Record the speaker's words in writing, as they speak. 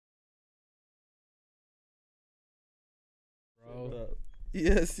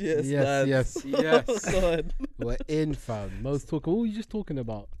Yes, Yes. God. We're in, fam. Most talking. What were you just talking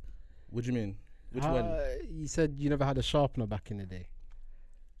about? What do you mean? Which one? You said you never had a sharpener back in the day.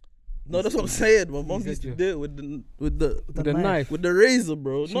 No, that's what I'm saying. My mom said used to you- do it with The knife. with the razor,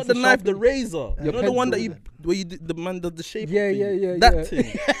 bro. She Not used the to knife, the sharpen razor. You know the one that pencil. where you the man does the shape. Yeah, thing? yeah. That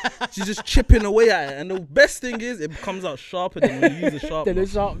thing. She's just chipping away at it, and the best thing is it comes out sharper than when you use a sharpener. Then a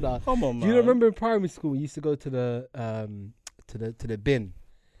sharpener. Come on, man. Do you remember in primary school, you used to go to the bin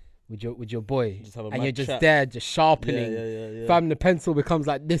with your boy, Just have a and mad you're just chat. there, just sharpening. Yeah. Fam, the pencil becomes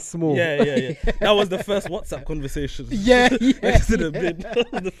like this small. Yeah. That was the first WhatsApp conversation. Yeah. Next to the bin. That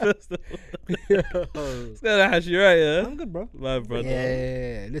was the first. It's kind of hashy, right? Yeah. I'm good, bro. My brother.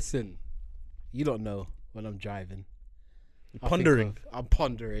 Yeah. Listen, you don't know when I'm driving. Pondering. I'm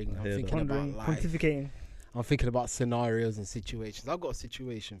pondering. I'm hear thinking that. Pondering, about life. pontificating. I'm thinking about scenarios and situations. I've got a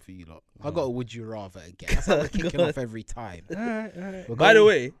situation for you lot. I got a would you rather again. That's how we're kicking off every time. All right. We're By the going-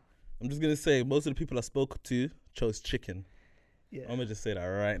 way, I'm just gonna say most of the people I spoke to chose chicken. Yeah. I'm gonna just say that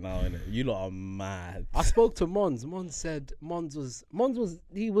right now, innit? You lot are mad. I spoke to Mons. Mons said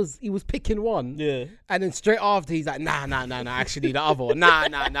he was picking one, Yeah. and then straight after he's like, nah. Actually, the other one, nah,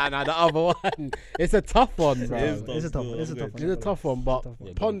 the other one. It's a tough one, bro. It is It's a tough good, one. It's a I'm tough good. one. It's a tough one, but Tough one.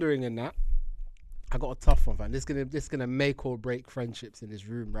 Yeah, pondering in that, I got a tough one, fam. This gonna make or break friendships in this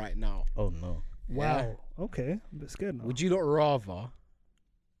room right now. Oh no. Wow. Okay. I'm a bit scared now. Would you not rather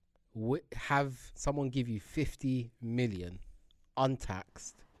have someone give you 50 million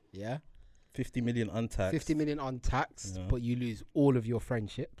untaxed? Yeah, 50 million untaxed. 50 million untaxed, Yeah. but you lose all of your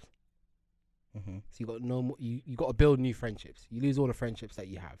friendships. Mm-hmm. So you got no more. You got to build new friendships. You lose all the friendships that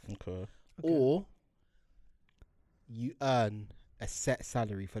you have, Okay. or you earn a set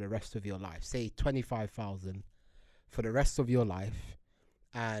salary for the rest of your life. Say 25,000 for the rest of your life,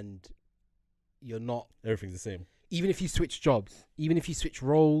 and you're not. Everything's the same. Even if you switch jobs, even if you switch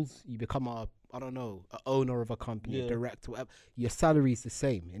roles, you become a owner of a company, a Yeah. director, whatever. Your salary is the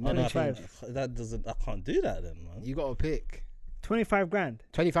same. It Oh, never no, 25. changes. that doesn't. I can't do that then, man. You got to pick 25 grand.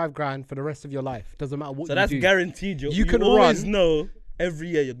 25 grand for the rest of your life. Doesn't matter what So you that's do. guaranteed. You can always run- know every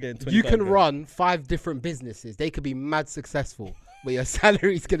year you're getting 25. You can grand. run 5 different businesses. They could be mad successful, but your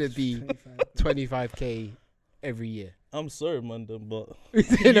salary is gonna be 25k every year. I'm sorry, man, but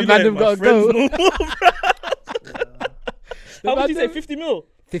The you man let them my gotta friends go. know more, bro. How much man you say? them- 50 mil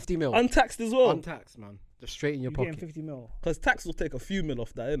 50 mil untaxed as well. untaxed, man. Just straight in your You're getting pocket. 50 mil. Because tax will take a few mil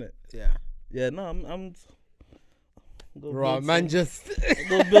off that, innit? Yeah. Yeah, no, I'm go Right, build man. some- Just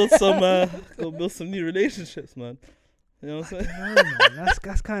go build some new relationships, man. You know what I'm saying? No, man,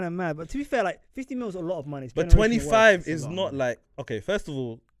 that's kind of mad. But to be fair, like 50 mil is a lot of money. It's But generational 25 wealth. is a lot, not man. like, okay, first of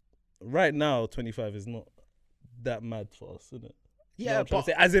all, right now 25 is not that mad for us, isn't it? yeah, but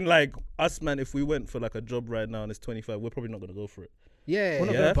As in like us, man, if we went for like a job right now and it's 25, we're probably not gonna go for it. yeah, We're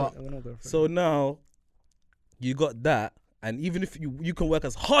not Yeah. going but for it. We're not going for it. So now you got that, and even if you can work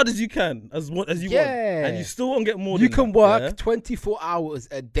as hard as you can, as you want, and you still won't get more. you than can that, work 24 hours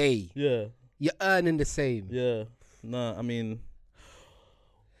a day. Yeah, You're earning the same. yeah. Nah, I mean,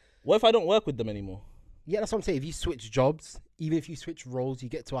 what if I don't work with them anymore? Yeah, that's what I'm saying. If you switch jobs, even if you switch roles, you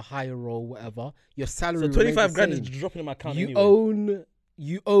get to a higher role, whatever. Your salary. So 25 grand is remains the same. dropping in my account You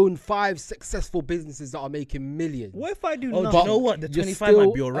anyway. own 5 successful businesses that are making millions. what if I do Oh, do nothing? you know what? The You're 25 might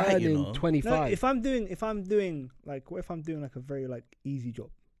still be alright, you earning know. 25. No, if I'm doing like, what if I'm doing like a very like easy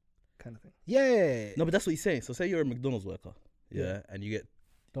job, kind of thing? yeah. No, but that's what he's saying. So say you're a McDonald's worker, yeah, Yeah. and you get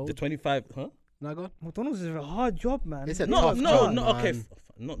Don't- the 25, huh? No, go on. McDonald's is a hard job, man. It's a No, tough no, job, no. Okay,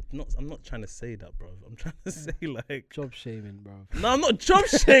 man. I'm not trying to say that, bro. I'm trying to say like, Job shaming, bro. no, I'm not job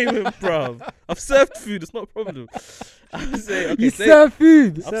shaming, bro. I've served food. It's not a problem. I'm saying, okay, You say, serve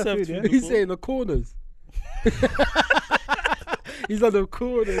food. I've serve served food, yeah? food He's before. saying the corners. He's on the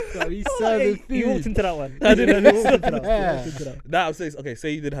corners, man. He's serving food. You walked into that one. I didn't You walked into that one. Yeah. You walked into that one. Nah, I'm saying, okay,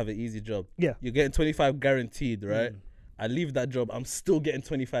 say you did have an easy job. Yeah. You're getting 25 guaranteed, right? Mm. I leave that job, I'm still getting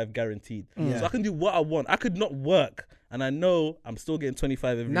 25 guaranteed. Yeah. So I can do what I want. I could not work, and I know I'm still getting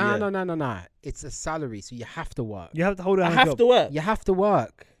 25 every Nah, year. no. It's a salary, so you have to work. You have to hold on. I have to work. You have to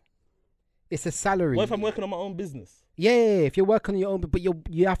work. It's a salary. What if I'm working on my own business? Yeah. If you're working on your own, but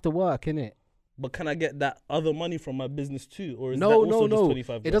you have to work, innit? But can I get that other money from my business too? Or is that No, also just no.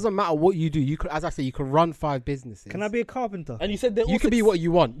 25 It grand? doesn't matter what you do. You could, as I say, you can run 5 businesses. Can I be a carpenter? And you said they're You all can be six- what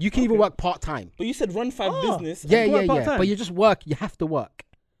you want. You can even Okay. work part time. But you said run 5 Oh. business. Yeah, can work yeah. part-time. But you just work. You have to work.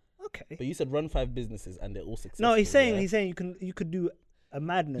 Okay. But you said run 5 businesses and they're all successful. No, he's saying yeah? you could do a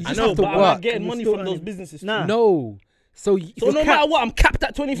madness. You I just know, have to but I'm work. not getting And money you're from still those earning- businesses Nah. too. No. So, So no matter what, I'm capped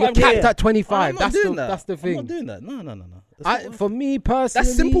at 25 you're capped grand. at 25. I'm not That's doing the that. that's the I'm thing. not doing that. No. That's not worth For me personally,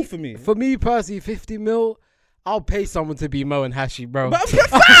 simple for me. For me personally, 50 mil, I'll pay someone to be Mo and Hashi, bro. But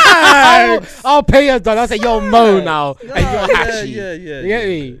I'll pay a dollar. I'll say, yo, Mo now, and you're Hashi. yeah. You get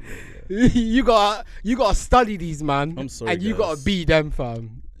me? You gotta study these, man. I'm sorry, and you guys. gotta be them,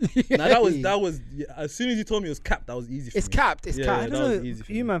 fam. Nah, that was. Yeah, as soon as you told me it was capped, that was easy. For It's me. capped. It's Yeah, capped. I that don't was know, easy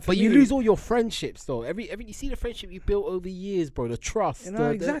for you me. man. For But you me, lose all your friendships, though. Every you see the friendship you built over years, bro. The trust, You know, the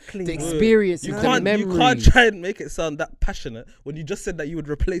exactly, the man. experiences, You the can't. memories. You can't try and make it sound that passionate when you just said that you would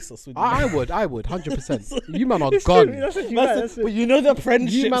replace us with. I would, 100%. You man are It's true, gone. that's what you got, that's it. But you know the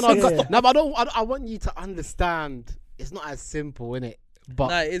friendship. You man are Yeah. gone. No, but I want you to understand. It's not as simple, innit? But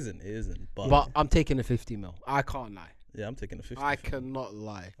Nah, it isn't. It isn't. but I'm taking the 50 mil. I can't lie. yeah, I'm taking the 50. I cannot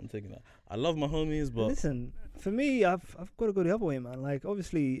lie. I'm taking that. I love my homies, but Listen, for me, I've got to go the other way, man. Like,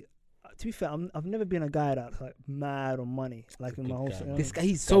 obviously, to be fair, I've never been a guy that's like mad on money, like in my good whole. guy, man. This guy,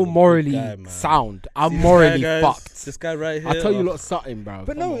 he's Guy's so a good morally guy, man. sound. I'm See this morally guy, guys? fucked. This guy right here. I'll tell you oh, a lot something, bro.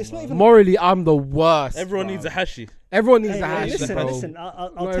 But no, it's not even. Morally, I'm the worst. Everyone bro. needs a Hashi. Everyone needs Hey, a hey, hash, listen, bro. listen. I'll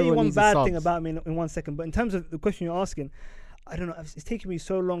Not tell you everyone one needs a bad thing subs. about me in 1 second. But in terms of the question you're asking, I don't know. It's taken me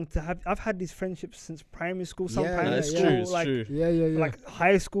so long to have. I've had these friendships since primary school. Some Yeah, primary That's school, true. It's like true. Yeah. like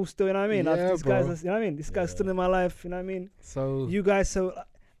high school still. You know what I mean? Yeah, These bro. guys, you know what I mean? These guys still in my life. You know what I mean? So You guys, so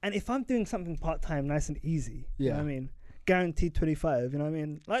and if I'm doing something part time, nice and easy, you know Yeah. what I mean? Guaranteed 25. You know what I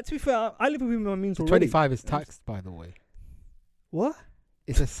mean? Like, to be fair, I live within my means already. 25 is taxed, by the way. What?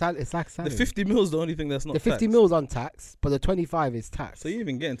 It's it's like The salary. 50 mil is the only thing that's not. The 50 taxed. mil is untaxed, but the 25 is taxed. So you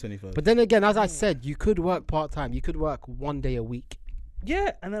even getting 25. But then again, as I said, you could work part time. You could work 1 day a week.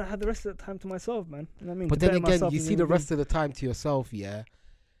 Yeah, and then I had the rest of the time to myself, man. You know what I mean? But To then better again, myself you as a see the human being. rest of the time to yourself, yeah.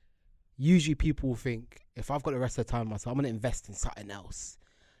 Usually people will think, if I've got the rest of the time myself, I'm gonna invest in something else.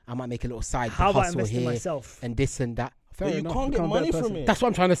 I might make a little side How about hustle investing in here myself? and this and that. Fair But you enough. can't get Become a money better from person. it. That's what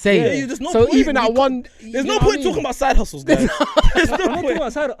I'm trying to say. Yeah, there's no So point. even You at can't- one, There's no point talking about side hustles, guys. There's no I'm not talking point.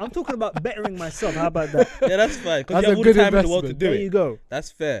 about side. I'm talking about bettering myself. How about that? Yeah, that's fine. Because That's you have a all good the time in the world to investment. do There it. you go.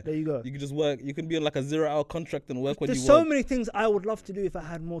 That's fair. There you go. You can just work. You can be on like a 0-hour contract and work when There's you so want. many things I would love to do if I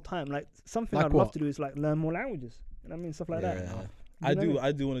had more time. Like something Like I'd love what? to do is like learn more languages. You know what I mean? Stuff like that. Yeah. You know what I mean?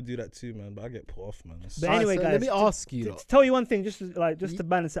 I do want to do that too, man. But I get put off, man. But Alright, anyway, so guys, let me ask you. To lot. tell you one thing, just to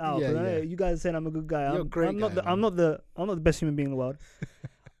balance it out. Yeah, 'cause I know yeah. you guys are saying I'm a good guy. You're a I'm, great I'm not. guy, I'm not the best human being in the world.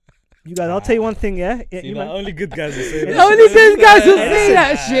 You guys, I'll tell you one thing. Yeah, See, you man, man. only good guys will say that. Only these guys will Yeah. say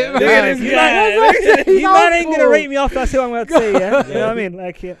that shit, Look at man. this You guy. man- Look at this- You man ain't gonna rate me after I say what I'm gonna say. Yeah, you know what I Yeah. mean.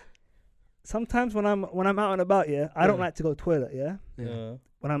 Like, yeah. Sometimes when I'm out and about, yeah, I don't like to go toilet. Yeah, Yeah.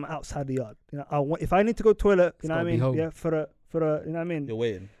 when I'm outside the yard, you know, if I need to go toilet, It's you know what I gotta be mean. home. Yeah, for a, you know what I mean. You're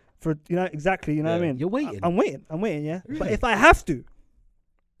waiting. For you know exactly, you know what I Yeah. mean. You're waiting. I'm waiting. Yeah, but Really? if I have to,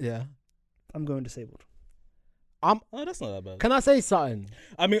 Yeah. I'm going disabled. Oh, that's not that bad. Can I say something?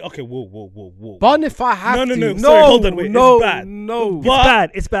 I mean, okay, whoa. But if I have No, to, no. Sorry, hold on, wait. It's no, bad. no. It's But-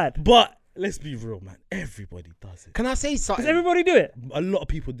 bad. It's bad. But let's be real, man. Everybody does it. Can I say Does something? everybody do it? A lot of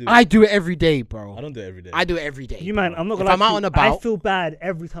people do. I do it every day, bro. I don't do it every day. I do it every day. You man, I'm not If gonna. I'm lie out to you, and about- I feel bad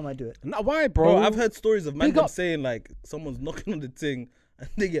every time I do it. No, why, Bro, bro? I've heard stories of man Big them up. saying like someone's knocking on the thing and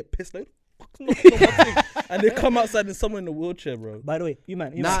they get pissed like, "Fuck's knocking on my thing?" And they come outside and someone in a wheelchair, bro. By the way, you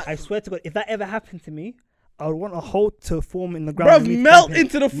man, Nah. I swear to God, if that ever happened to me, I would want a hole to form in the ground. Bro, and me to melt jump in.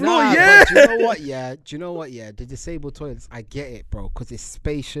 into the floor, Nah, yeah. but do you know what? Yeah, do you know what? Yeah, the disabled toilets. I get it, bro, because it's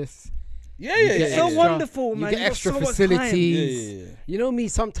spacious. Yeah, You yeah, get yeah. It's so extra- wonderful, you man. get You've got extra so much facilities. Yeah. You know me.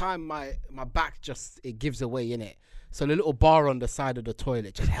 Sometimes my back just it gives away in it. So the little bar on the side of the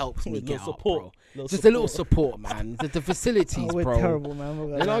toilet just helps me With get little up, support. bro. Just a little support, man. The facilities, Time. Oh, we're bro. terrible, man. You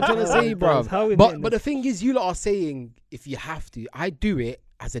know what I'm trying to say, bro? How we But getting the this? thing is, you lot are saying if you have to. I do it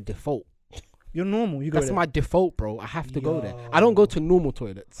as a default. You're normal. You go That's there. my default, bro. I have to go there. I don't go to normal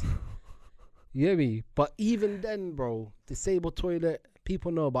toilets. You hear me? But even then, bro, disabled toilet.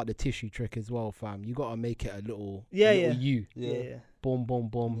 People know about the tissue trick as well, fam. You gotta make it a little, Yeah, little yeah. you. Yeah. Boom, boom,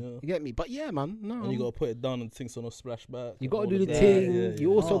 boom. Yeah. You get me? But yeah, man. No. And you gotta put it down and the thing so no splash back. You and gotta all do of the that. thing. Yeah, You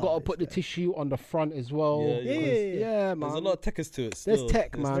yeah. also Oh, gotta put the it's tissue on the front as well. Yeah, Yeah, yeah. Yeah, man. There's a lot of techers to it. There's Still.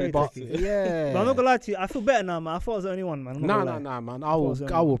 tech, There's man. very But techers to it. yeah. But I'm not gonna lie to you. I feel better now, man. I thought I was the only one, man. I'm not Nah, gonna nah, lie. nah, man. Pause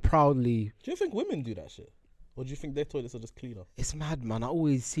I on will proudly. Do you think women do that shit? Or do you think their toilets are just cleaner? It's mad, man. I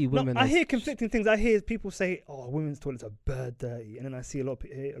always see No, women. I as- hear conflicting things. I hear people say, "Oh, women's toilets are bird dirty," and then I see a lot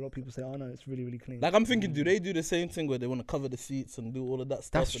of people say, "Oh no, it's really, really clean." Like I'm thinking, do they do the same thing where they want to cover the seats and do all of that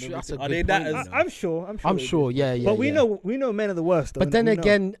stuff? That's and true, that's a everything? Are good they that point, as? I'm sure. I'm they do. sure. Yeah, yeah. But we yeah. know men are the worst. Though, But then we know.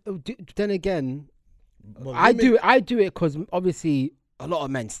 again, Well, I women- do it because obviously a lot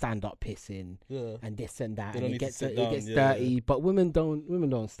of men stand up pissing Yeah. and this and that, They and don't it need to gets sit it down, gets yeah, dirty. But women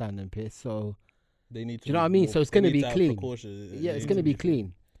don't stand and piss. So They need to. Do you know be what I mean? more- So it's they gonna need be to have clean. precautions. It yeah, it's needs gonna to be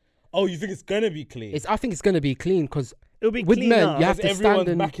clean. Oh, you think it's gonna be clean? I think it's gonna be clean because It'll be with clean men, now. you have to everyone's stand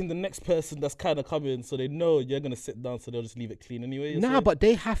and backing the next person that's kind of coming, so they know you're gonna sit down, so they'll just leave it clean anyway. you're nah, saying? but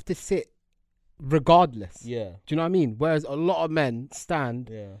they have to sit regardless. yeah, Do you know what I mean? Whereas a lot of men stand.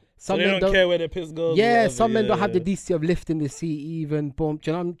 yeah. Some so they men don't care where their piss goes. or Yeah, whatever, some men don't have the yeah. decency of lifting the seat even. Boom. Do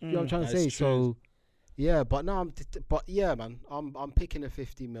you know what I'm trying to That's say? true. So, yeah, but no, but yeah, man, I'm picking a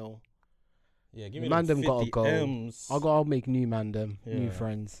 50 mil. Yeah, give The me man them them gotta 50 go. M's. I'll make new man them, new Yeah.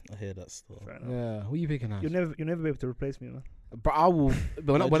 friends. I hear that stuff. Fair enough. Yeah, who you picking as? You'll never be able to replace me, man. But I will. When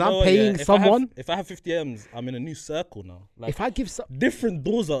No, do when you know I'm what, paying yeah? someone, if I have 50 M's, I'm in a new circle now. Like if I give some, different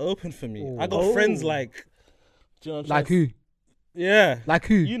doors are open for me. I got Oh. friends like, do you know what I'm like trying who? to- Yeah, Like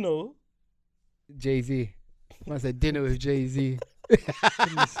who? you know. Jay-Z. I said dinner with Jay-Z.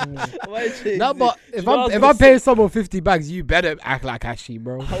 Why No, but Do you if know what I was I'm gonna paying someone 50 bags, you better act like Ashi,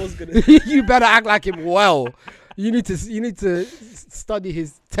 bro. I was gonna. You better act like him well. You need to study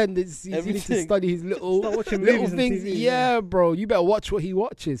his tendencies. You need to Everything. study his little Start watching little movies and things. TV, Yeah, bro. You better watch what he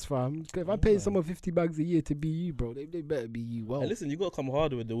watches, fam. If I'm paying Yeah. someone 50 bags a year to be you, bro, they better be you well. Hey, listen, you gotta come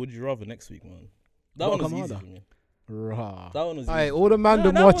harder with the Would You Rather next week, man. That Gotta one was come easy harder. for me. Rah. That one was Alright, easy. all the man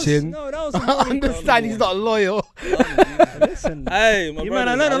them watching. No, that was I understand he's not loyal. Listen. Hey, my You man,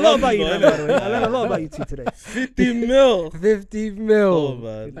 I brothers, learned a love lot about you, though, man, by the innit? way. I learned a lot about you two today. 50 mil. 50 mil. Oh,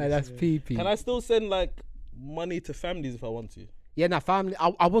 man. Hey, that's PP. Can I still send like money to families if I want to? Yeah, nah, family.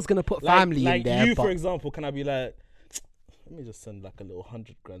 I was gonna put family like in there, you, but for example, can I be like, let me just send like a little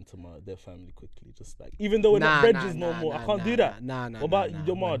 100 grand to their family quickly, just like, even though we're not bridges no more, I can't do that. Nah. What about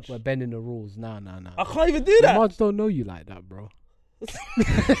your We're Marge? bending the rules. Nah. I can't even do The that. Marge don't know you like that, bro.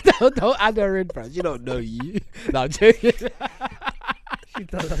 don't add her in, bro. She don't know you. No, I'm joking. She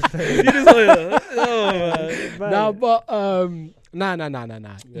does that very You just like, oh man. Nah, but nah.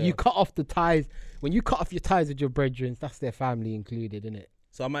 Yeah. You cut off the ties. When you cut off your ties with your brethren, that's their family included, innit?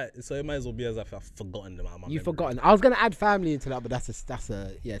 So it might as well be as if I've forgotten them out of my You've memory. forgotten. I was gonna add family into that, but it's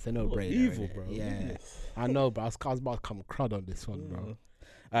a no brainer. Evil, bro. Yeah, I know, bro. I was about to come crud on this one, bro.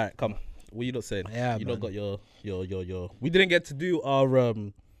 All right, come. What you not saying? Yeah, you man. not got your. We didn't get to do our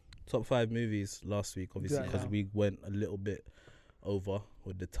top 5 movies last week, obviously, because we went a little bit over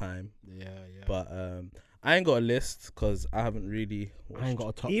with the time. Yeah. But I ain't got a list because I haven't really. I ain't got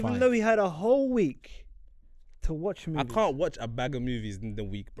a top Even 5. though we had a whole week to watch movies. I can't watch a bag of movies in the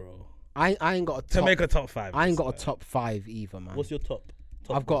week, bro. I ain't got a To top. make a top 5. I ain't got a like, top 5 either, man. What's your top?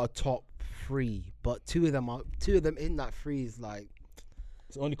 I've got a top 3, but two of them in that 3 is like.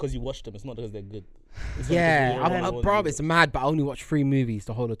 It's only because you watched them. It's not because they're good. It's Yeah, only 'cause you're the bro, one it's mad, but I only watched 3 movies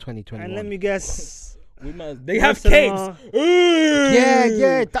the whole of 2021. And let me guess. They have Barcelona. capes.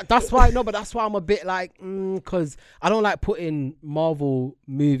 Yeah, that's why. No, but that's why I'm a bit like, because I don't like putting Marvel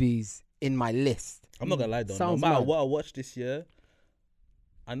movies in my list. I'm not gonna lie though. Sounds no matter mad. what I watched this year,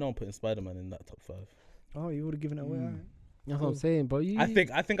 I know I'm putting Spider-Man in that top 5. Oh, you would have given it away. Alright. That's what I'm saying, bro. I think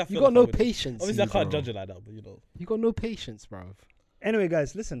I you feel got like no I would- patience. Obviously, I can't bro. judge it like that, but you know, You got no patience, bro. Anyway,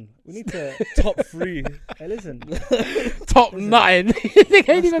 guys, listen. We need to. top 3. Hey, listen. Top Listen. 9. They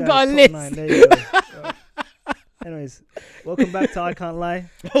ain't even got a list. 9. There you go. Anyways, welcome back to I Can't Lie.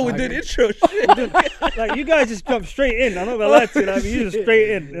 Oh, we did intro. Shit. Like, you guys just jumped straight in. I'm not gonna lie to you. Like, you just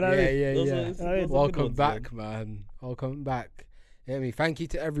straight in. You know what I mean? Yeah. Those are good Welcome ones, back, man. Welcome back. Yeah, thank you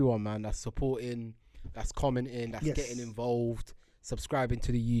to everyone, man, that's supporting, that's commenting, that's Yes. getting involved, subscribing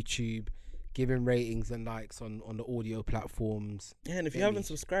to the YouTube, giving ratings and likes on the audio platforms. Yeah, and if you Yeah, haven't me.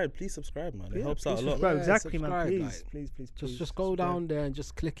 subscribed, please subscribe, man. It Yeah, helps out a please lot. subscribe. Yeah, Exactly, man. subscribe, Please, like, please. Just go subscribe. down there and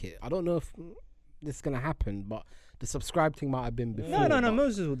just click it. I don't know if this is gonna happen, but the subscribe thing might have been before. No. but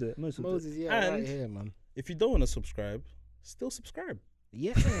Moses will do it. Moses, yeah, right And- here, man. If you don't want to subscribe, still subscribe.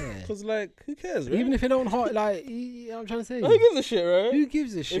 Yeah. Because, like, who cares, right? Even if you don't hot, like, I'm trying to say, who gives a shit, right? who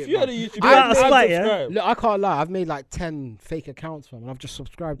gives a shit? If you had a man? YouTube, Do that I'd to spite, yeah? subscribe. Look, I can't lie. I've made like 10 fake accounts, fam, and I've just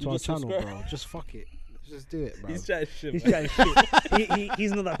subscribed to You our just channel, subscribe? bro. Just fuck it. Just do it, bro. He's chatting shit. He's man. chatting shit.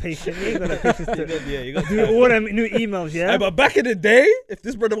 He's not that patient. He ain't got that patience You to got- yeah, you got do all them new emails, yeah? Hey, but back in the day, if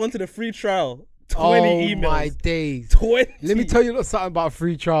this brother wanted a free trial, 20 oh emails. my days. 20. Let me tell you something about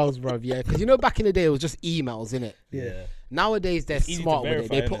free trials, bro. Yeah, because you know back in the day it was just emails, innit? Yeah. Nowadays they're easy to smart with it.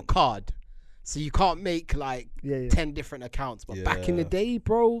 They verify, put innit? card, so you can't make like Yeah. 10 different accounts. But back in the Yeah. day,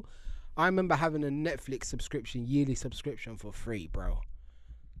 bro, I remember having a Netflix subscription, yearly subscription for free, bro.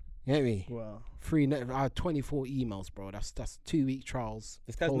 You get me? Wow. Free net. I had 24 emails, bro. That's 2-week trials.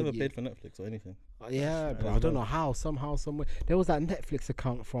 This guy's whole never year. paid for Netflix or anything. Yeah, That's bro. right. I don't know how. Somehow, somewhere. There was that Netflix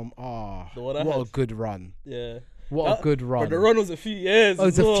account from. The one I What a had. good run. Yeah. What a good run. But the run was a few years. Oh,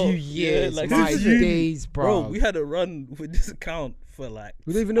 it's as a well. few Yeah, years. like My since uni. days, bro. We had a run with this account for like.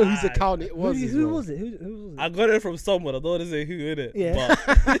 We don't even know whose time. account it was. Who was it? Who was it? I got it from someone. I don't want to say who in it. Yeah.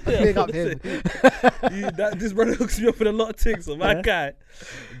 But Big up him. this brother hooks me up with a lot of things. So my Yeah. guy.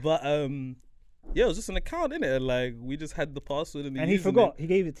 But yeah, it was just an account in it. And like we just had the password and, And he forgot. He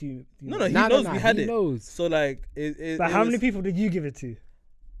gave it to you. No, he knows we had he it. knows. So like, But how many people did you give it to?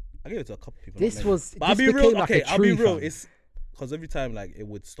 I gave it to a couple people. This not many. was. But I'll this be real. became like Okay, a I'll be tree, real. fam. It's because every time like it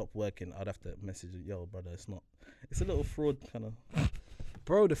would stop working, I'd have to message it, yo, brother, it's not. It's a little fraud kind of.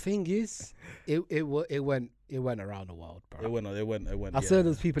 Bro, the thing is, it went around the world, bro. It went. I saw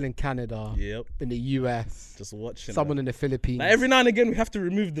those people in Canada, Yep. in the US, Just watching. someone in the Philippines. Like every now and again, we have to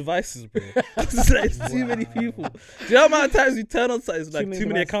remove devices, bro. It's too many people. Do you know how many times we turn on something? It's like too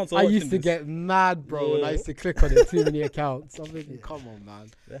many accounts. I used to get mad, bro, and I used to click on it. Too many accounts. I'm thinking, come on,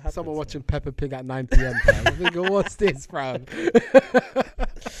 man. Someone watching Peppa Pig at 9 p.m. Fam. I'm thinking, what's this, bro?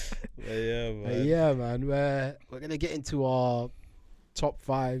 Yeah, man. Yeah, man. We're gonna get into our top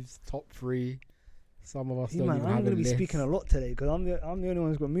 5s, top 3. Some of us don't Man, even I'm have gonna a be list. speaking a lot today because I'm the only one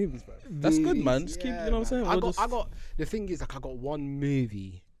who's got movies, bro. That's good, man. Just keep, you know what I'm saying? I We'll got. The thing is, like, I got one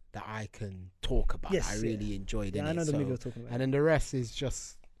movie that I can talk about. Yes, I yeah. really enjoyed. Yeah, I know the movie you're talking about. And then the rest is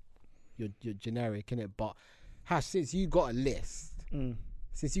just your generic, innit? But Hash, since you got a list,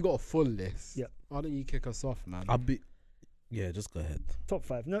 since you got a full list, Yeah. why don't you kick us off, man? Yeah, just go ahead. Top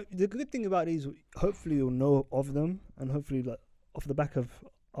 5. No, the good thing about these, hopefully you'll know of them, and hopefully, like, off the back of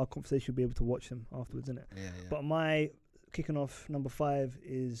our conversation, you'll be able to watch them afterwards, innit? Yeah. But my kicking off number 5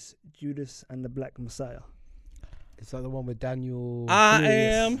 is Judas and the Black Messiah. Is that the one with Daniel? I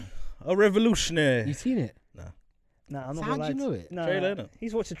Yes. am a revolutionary. You seen it? Nah, I'm So not how'd gonna lie. you know it? Nah, Trailer, innit?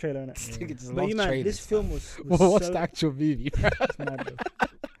 he's watched the trailer, innit? This nigga just But you loves man, this trailers, film fam. was Well, watch so, the actual movie, bro. it's mad, bro.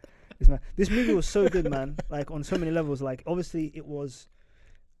 It's mad. This movie was so good, man. Like on so many levels. Like obviously it was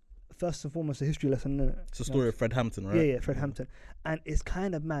first and foremost a history lesson, innit? It's the story of Fred Hampton, right? Yeah, Fred Hampton. And it's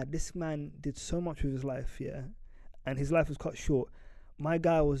kind of mad. This man did so much with his life, yeah, and his life was cut short. My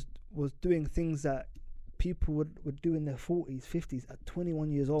guy was doing things that people would do in their 40s, 50s at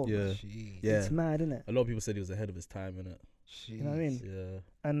 21 years old. Yeah. Jeez. Yeah. It's mad, innit? A lot of people said he was ahead of his time, innit? You know what I mean? Yeah.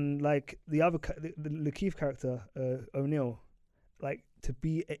 And like the other, the Lakeith character, O'Neill, like to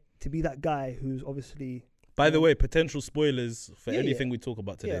be that guy who's obviously. By the way, potential spoilers for Yeah, anything yeah. we talk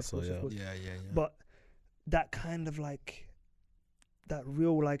about today. Yeah, of So course, of yeah. course. Yeah. But that kind of like, that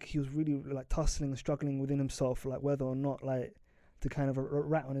real like he was really like tussling and struggling within himself, like whether or not like to kind of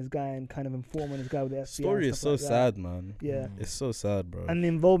rat on his guy and kind of inform on his guy with the FBI. Story and is stuff so like that. sad, man. Yeah. It's so sad, bro. And the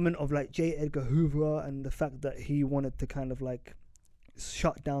involvement of like J. Edgar Hoover and the fact that he wanted to kind of like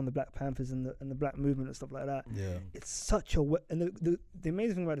shut down the Black Panthers and the black movement and stuff like that. yeah. It's such a and the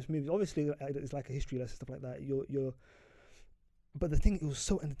amazing thing about this movie, obviously, it's like a history lesson, stuff like that. But the thing, it was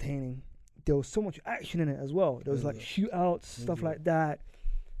so entertaining. There was so much action in it as well. There was like shootouts, stuff like that.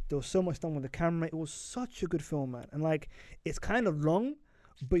 There was so much done with the camera. It was such a good film, man. And like, it's kind of long,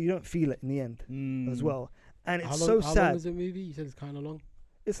 but you don't feel it in the end as well. And it's so How sad. long is the movie? You said it's kind of long.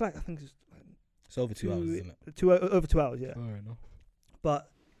 It's like I think It's over 2 hours, isn't it? over 2 hours, yeah. Fair enough.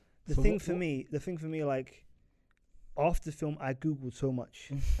 But the So thing what- for me, like after the film, I googled so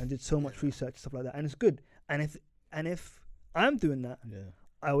much and did so much research, stuff like that, and it's good. And if I'm doing that, Yeah.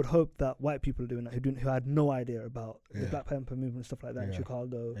 I would hope that white people are doing that who had no idea about the Yeah. Black Panther movement and stuff like that in Yeah.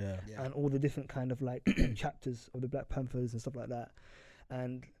 Chicago Yeah. and all the different kind of like chapters of the Black Panthers and stuff like that.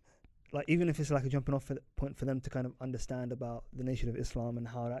 And like even if it's like a jumping off point for them to kind of understand about the Nation of Islam and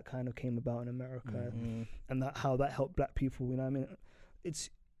how that kind of came about in America Mm. and how that helped black people, you know what I mean?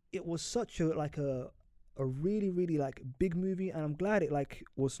 It was such a really, really like big movie, and I'm glad it like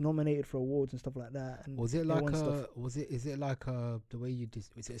was nominated for awards and stuff like that. And Was it like is it like the way you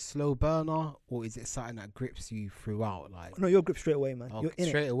is it a slow burner, or is it something that grips you throughout? Like, no, you're gripped straight away, man. oh, You're in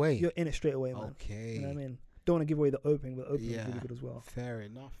straight away. You're in it straight away, man. Okay. You know what I mean? Don't want to give away the opening, but the opening is Yeah. really good as well. Fair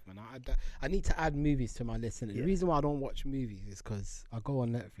enough, man. I need to add movies to my list, and the Yeah. reason why I don't watch movies is because I go on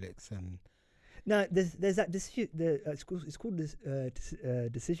Netflix and Now there's that decision. It's called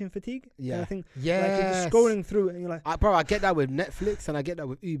decision fatigue. yeah, Kind of thing. yeah. Like you're just scrolling through it and you're like, Bro, I get that with Netflix and I get that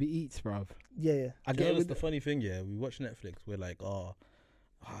with Uber Eats, bro. yeah. I Do you get know it that's with the funny thing, yeah? We watch Netflix, we're like,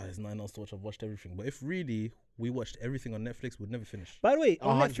 there's nothing else to watch, I've watched everything. But if really we watched everything on Netflix, we'd never finish. By the way,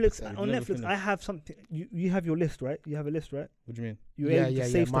 on 100%. Netflix, I have something. You have your list, right? You have a list, right? What do you mean? You're Yeah, able yeah, to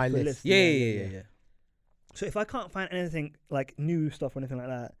yeah, save my stuff to the list. list. Yeah. So if I can't find anything like new stuff or anything like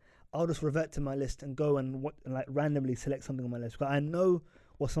that, I'll just revert to my list and go and like randomly select something on my list. Because I know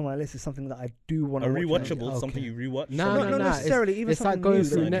what's on my list is something that I do want A to watch. rewatchable, Okay. something you rewatch. No, not necessarily. Even It's like something going new,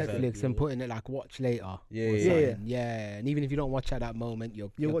 through like- Netflix and Yeah. putting it like watch later. Yeah, or yeah, yeah. something. Yeah. And even if you don't watch at that moment,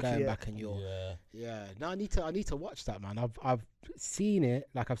 you're watch going it, back and you're Yeah. yeah. No, I need to watch that, man. I've seen it,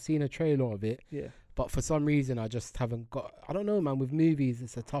 like I've seen a trailer of it, Yeah. but for some reason I just haven't got. I don't know, man. With movies,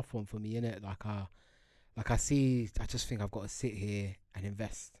 it's a tough one for me, innit? I just think I've got to sit here and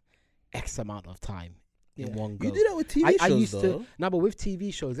invest X amount of time in Yeah. one go. You do that with TV I shows, used though. to. No, but with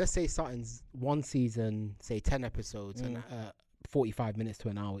TV shows, let's say something's one season, say 10 episodes and 45 minutes to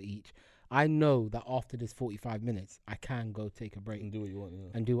an hour each. I know that after this 45 minutes, I can go take a break And do what you want. Yeah.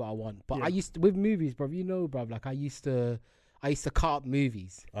 and do what I want. But Yeah. I used to, with movies, bruv, like I used to cut up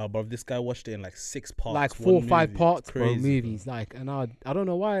movies, Bro, this guy watched it in like 6 parts. like one 4 or 5 movie. parts, It's bro, crazy, movies. Like, and I don't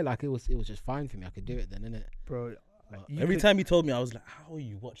know why, like it was just fine for me. I could do it then, innit? Bro. But you Every could- time he told me, I was like, "How are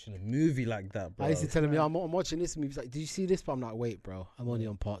you watching a movie like that, bro?" I used to tell him, man. I'm watching this movie. He's like, did you see this? But I'm like, wait, bro, I'm only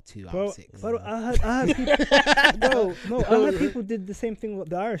on part 2 out Bro, of 6. Bro, I had people, bro, no, I had people did the same thing with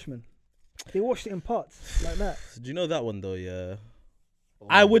The Irishman. They watched it in parts like that. Do you know that one though? Yeah, Oh,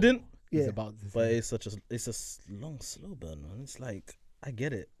 I wouldn't, he's Yeah. about to but say. it's a long slow burn, man. It's like I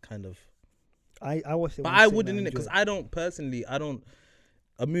get it, kind of, I watched it. but one I sitting wouldn't and in it because enjoyed I don't.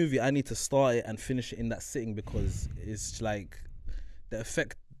 A movie, I need to start it and finish it in that sitting because it's like the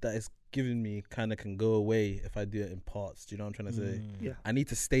effect that it's giving me kind of can go away if I do it in parts. Do you know what I'm trying to say? Yeah. I need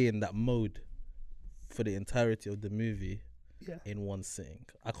to stay in that mode for the entirety of the movie Yeah. in one sitting.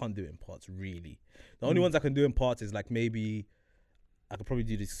 I can't do it in parts, really. The only ones I can do in parts is like maybe I could probably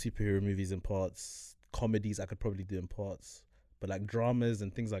do the superhero movies in parts. Comedies I could probably do in parts. But like dramas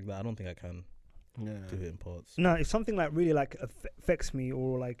and things like that, I don't think I can Yeah. do it in parts. No, if something like really like affects me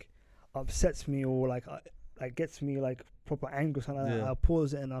or like upsets me or like gets me like proper angry or something like that, Yeah. I'll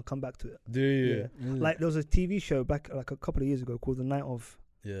pause it and I'll come back to it. Do you? Yeah. Like there was a TV show back like a couple of years ago called The Night Of.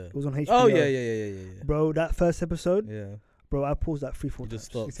 Yeah. It was on HBO. Oh yeah. Bro, that first episode, Yeah. bro, I paused that 3-4 You times. just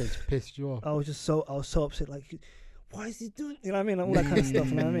stop. He said it pissed you off. I was so upset. Like, why is he doing? You know what I mean? Like, all that kind of stuff.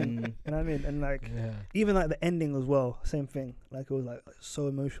 You know what I mean? Mm. You know what I mean? And like Yeah. even like the ending as well, same thing. Like it was like so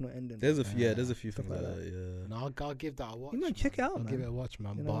emotional ending. There's a few, there's a few Stuff things like like that. Yeah. No, I'll give that a watch. You might check it out, I'll man. give it a watch,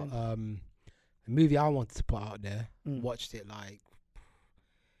 man. You know what But the movie I wanted to put out there, Mm. watched it like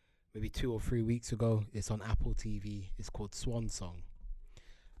maybe 2 or 3 weeks ago. It's on Apple TV. It's called Swan Song.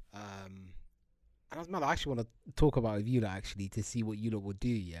 And I was mad. I actually want to talk about it with you lot, actually, to see what you lot would do.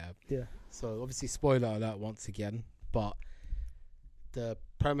 Yeah. Yeah. So obviously, spoiler alert once again. But the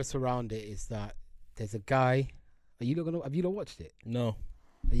premise around it is that there's a guy. Have you not watched it? No.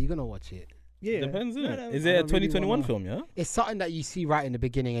 Are you gonna watch it? Yeah. Depends, No, innit? no, Is I it a don't really 2021 wanna- film, yeah? It's something that you see right in the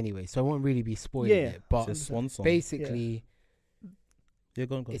beginning anyway, so I won't really be spoiling Yeah. it. But It's a Swan Song. basically, Yeah,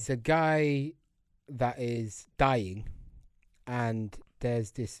 go on. it's a guy that is dying, and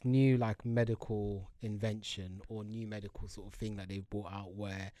there's this new like medical invention or new medical sort of thing that they've brought out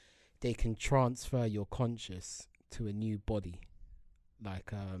where they can transfer your conscious to a new body,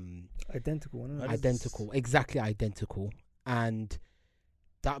 like Identical. Isn't it? identical, exactly identical, and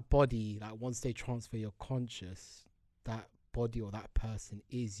that body, like once they transfer your conscious, that body or that person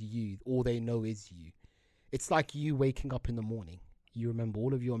is you. All they know is you. It's like you waking up in the morning. You remember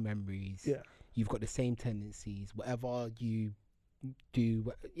all of your memories. Yeah. You've got the same tendencies, whatever you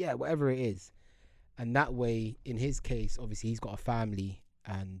do, whatever it is. And that way, in his case, obviously he's got a family,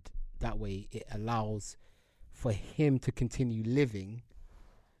 and that way it allows for him to continue living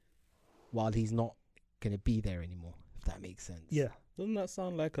while he's not going to be there anymore, if that makes sense. Yeah. Doesn't that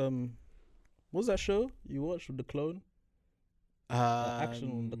sound like what was that show you watched with the clone?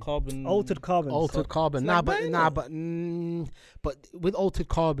 Action, the carbon. Altered Carbon. Altered Carbon. It's like But with Altered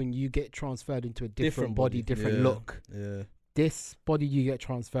Carbon, you get transferred into a different body, different Yeah. look. Yeah. This body you get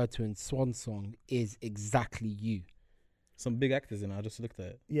transferred to in Swan Song is exactly you. Some big actors in it. I just looked at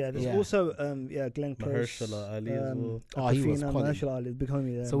it. Yeah. There's Yeah. also Glenn Close. Mahershala Ali as well. Oh, he was Awkwafina, quality. Mahershala Ali, big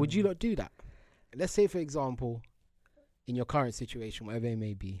homie there. So would you not do that? Let's say, for example, in your current situation, whatever it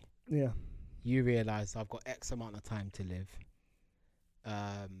may be, Yeah. you realize I've got X amount of time to live.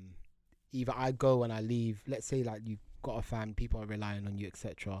 Either I go and I leave, let's say like you've got a family, people are relying on you,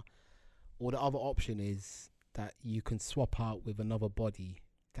 etc. Or the other option is that you can swap out with another body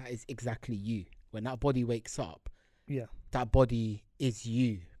that is exactly you. When that body wakes up, Yeah. that body is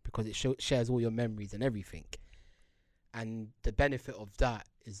you because it shares all your memories and everything. And the benefit of that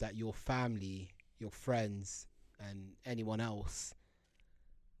is that your family, your friends, and anyone else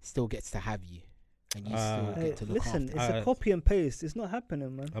still gets to have you, and you still Hey, get to look listen, after. it's a copy and paste. It's not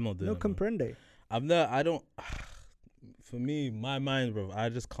happening, man. I'm not doing No it. man. comprende. I don't. For me, my mind, bro, I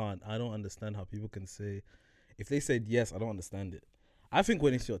just can't. I don't understand how people can say, if they said yes, I don't understand it. I think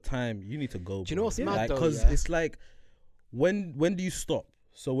when it's your time, you need to go. Do you know what's Yeah. mad though? Because Yeah? it's like, when do you stop?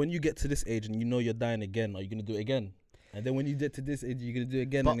 So when you get to this age and you know you're dying again, are you gonna do it again? And then when you get to this age, you're gonna do it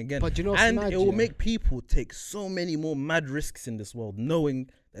again and again. But do you know what's And mad, it will yeah? make people take so many more mad risks in this world, knowing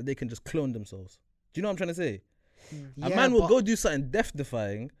that they can just clone themselves. Do you know what I'm trying to say? A Yeah, man will but- go do something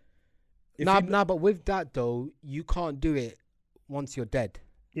death-defying. if Nah, he- nah, but with that though, you can't do it once you're dead.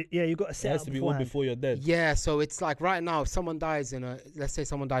 Yeah, you got to It set has up to be all beforehand. before you're dead. Yeah, so it's like right now, if someone dies let's say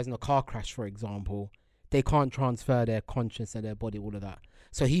someone dies in a car crash, for example, they can't transfer their conscience and their body, all of that.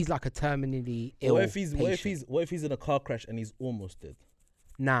 So he's like a terminally ill What if he's patient. what if he's in a car crash and he's almost dead?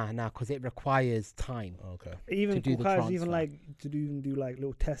 Nah, because it requires time. Okay. Even to do the requires even transfer. like to do like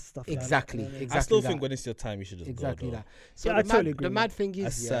little test stuff. Exactly, Like that, you know what I mean? exactly. I still that. think when it's your time, you should just Exactly go. that. So Yeah, I the, totally mad, agree the with mad thing is,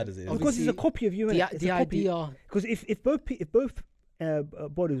 As yeah, sad as it is. Because it's a obviously, copy of you, innit? the, It's the a copy. idea, Because if both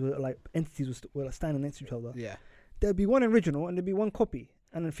bodies were like entities were like standing next to each other, yeah. there'd be one original and there'd be one copy.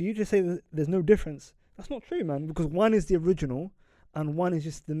 And then for you to say that there's no difference, that's not true, man. Because one is the original and one is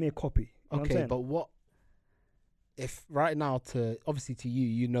just the mere copy. You know what I'm Okay, saying? but what if right now obviously to you,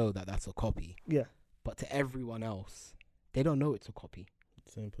 you know that that's a copy, Yeah, but to everyone else, they don't know it's a copy.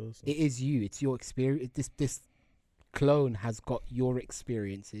 Same person. It is you. It's your experience. This clone has got your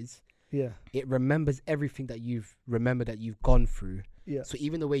experiences. yeah, It remembers everything that you've gone through. yeah. So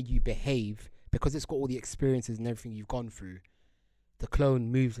even the way you behave, because it's got all the experiences and everything you've gone through, the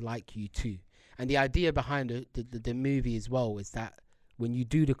clone moves like you too. And the idea behind the movie as well is that when you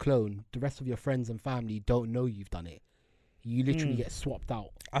do the clone, the rest of your friends and family don't know you've done it. You literally get swapped out.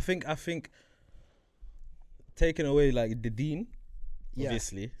 I think taking away like the dean, Yeah.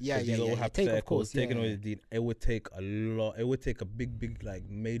 obviously. Yeah, 'cause yeah, these are all yeah. Take, of course, hypotheticals. Taking yeah, away yeah. the dean, it would take a lot. It would take a big like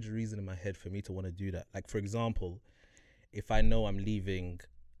major reason in my head for me to want to do that. Like for example, if I know I'm leaving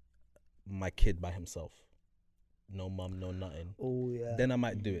my kid by himself, no mum, no nothing, Oh yeah. then I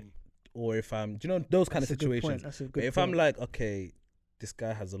might do it. Or if I'm, do you know those kind That's of a good point, situations. That's a But good if point. I'm like, okay, this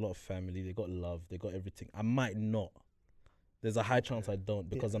guy has a lot of family, they got love, they got everything, I might not. There's a high chance I don't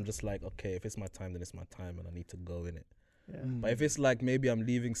because Yeah. I'm just like, okay, if it's my time, then it's my time and I need to go in it. yeah. But if it's like maybe I'm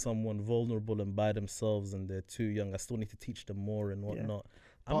leaving someone vulnerable and by themselves and they're too young, I still need to teach them more and whatnot.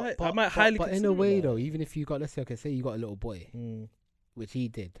 I might highly But in a consider way that. though, even if you got, let's say, okay, say you got a little boy, Mm. which he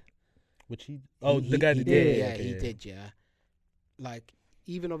did. Which the He- guy he did. did, Yeah, he did, yeah. Like,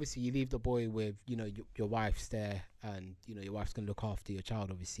 even obviously you leave the boy with, you know, your wife's there and, you know, your wife's going to look after your child,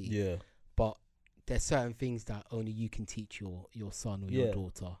 obviously. Yeah, But there's certain things that only you can teach your son or your Yeah.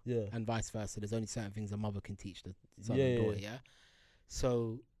 daughter, yeah. and vice versa. There's only certain things a mother can teach the son Yeah, and yeah, daughter, yeah?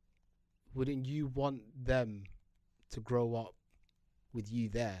 So wouldn't you want them to grow up with you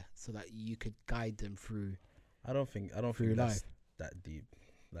there so that you could guide them through? I don't think Through that's life. that deep.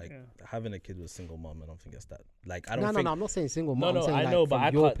 Like Yeah. having a kid with a single mom, I don't think it's that. Like I No, don't no, think. no, I'm not saying single No, mom. no, I'm saying I like know, but from I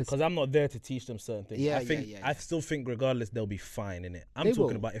your can't because I'm not there to teach them certain things. Yeah, I think yeah, I yeah. still think regardless they'll be fine in it. I'm They talking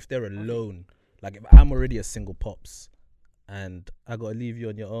will. about if they're alone. Like if I'm already a single pops, and I gotta leave you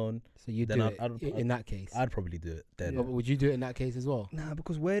on your own, So you Then do I'd- it I'd- in that case. I'd probably do it then. But would you do it in that case as well? Nah,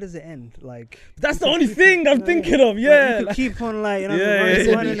 because where does it end? Like That's you the could only keep- thing I'm no, thinking yeah. of. Yeah, you could keep on like you know Yeah, running,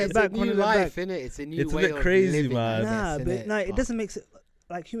 yeah. running it It's back, a new running it back. life, innit? It's a new It's a way bit of crazy, living, I man. Nah, guess, but innit? nah, it doesn't make sense.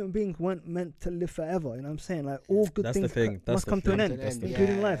 Like human beings weren't meant to live forever. You know what I'm saying? Like all good That's the things thing, that's must the come to an thing, end, that's the thing.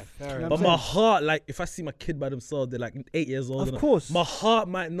 including life. fair You know enough. what But I'm my saying? heart, like, if I see my kid by themselves, they're like 8 years old. Of course. My heart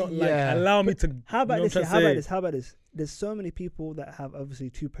might not like Yeah. allow me to. How about you know this? what Yeah, I'm how about trying to this? How about this? There's so many people that have obviously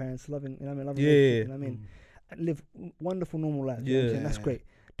two parents, loving, you know what I mean, loving, Yeah. relationship, you know what I mean, and live wonderful normal lives. You know what I'm Yeah. saying? That's Yeah. great.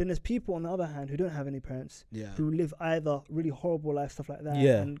 Then there's people on the other hand who don't have any parents, Yeah. who live either really horrible life stuff like that,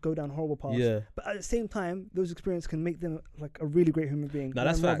 Yeah. and go down horrible paths. say. Yeah. But at the same time, those experiences can make them like a really great human being. No,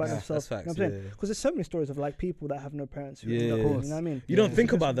 that's learn more facts. about That's themselves, facts. You know what I'm saying? Yeah. Because there's so many stories of like people that have no parents. Who Yeah. end up, Of you know course. what I mean? You don't Yeah.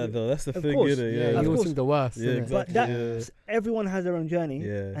 think about that though. That's the Of thing, course. innit? Yeah, Yeah. Of you course. all seem the worst. Yeah, innit? exactly. But that Yeah. everyone has their own journey,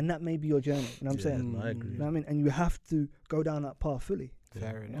 Yeah. and that may be your journey. You know what I'm Yeah, saying? no, I Mm. agree. You know what I mean? And you have to go down that path fully. Fair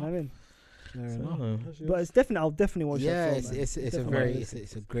You know enough. what I mean? Fair So, enough. that's But it's definitely, I'll definitely watch Yeah, that it's film, man. it's a Definitely very watch it.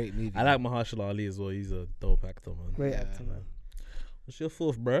 it's a great movie. I like Mahershala Ali as well. He's a dope actor, man. Great Yeah. actor, man. What's your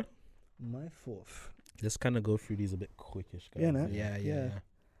fourth, bro? My fourth. Let's kind of go through these a bit quickish, guys. Yeah, no? Yeah, Yeah.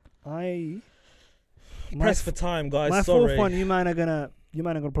 My Press for time, guys. my Sorry. fourth one, you man are gonna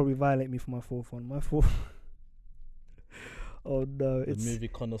probably violate me for my fourth one. My fourth. Oh no, The it's movie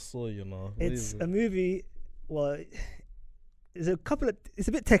connoisseur, you know. What it's is a it? movie. Well, it's a couple of. It's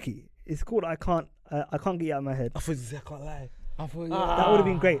a bit techie. It's called I can't get it out of my head. I thought you said I can't lie. I thought That would have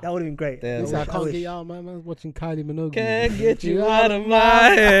been great. That would have been great. Damn. I Listen, I wish- I can't wish. get you out, man. Man's watching Kylie Minogue. Can't movie. get you out of my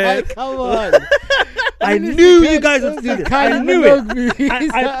head. Come on. I Listen, knew you guys would do this. I knew it. You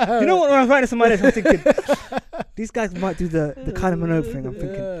know what? When I was writing this in my head, I'm thinking these guys might do the Kylie Minogue thing. I'm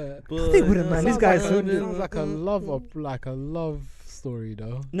thinking they wouldn't, man. These guys sounds like a love story,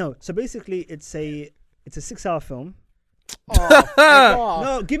 though. No, so basically it's a 6-hour film. Oh,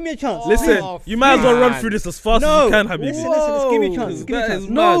 No, give me a chance. Listen, Oh, you might as well run man. through this as fast No. as you can, Habibi. Listen, just give me a chance. Give me a That chance. is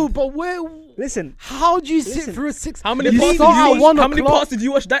no, mad. but where? Listen, How do you sit Listen. through a 6? How many You parts did start you at watch? 1 How many o'clock. parts did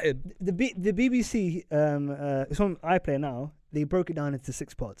you watch that in? the BBC, it's on iPlayer now. They broke it down into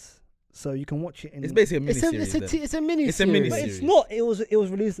 6 parts, so you can watch it in. It's basically a It's mini a series. it's a mini. It's a mini but series. it's not. It was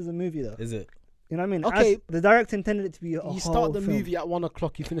released as a movie though. Is it? You know what I mean? Okay. As the director intended it to be a You whole start the film. movie at 1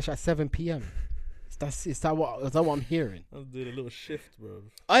 o'clock. You finish at 7 p.m. Is that what I'm hearing? I was doing a little shift, bro.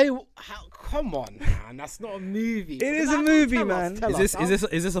 Come on, man. That's not a movie. It is a movie, man.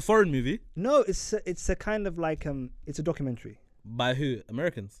 Is this a foreign movie? No, it's a kind of like it's a documentary. By who?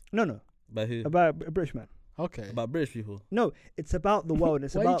 Americans? No, By who? about a British man. Okay. About British people. No, it's about the world.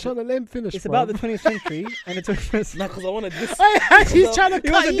 It's Why are you about trying to let him finish? it's bro? about the 20th century and the 21st. No, because I wanted this. He's trying to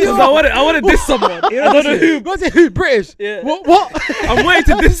cut you Because off. I wanted this someone. I don't know who. Was it who? British? Yeah. What? I'm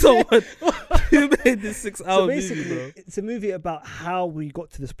waiting to diss someone. Who made this 6-hour So movie, basically, bro? it's a movie about how we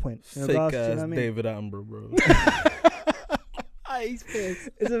got to this point. In Fake regards to, ass you know what I mean? David Attenborough, bro. He's pissed.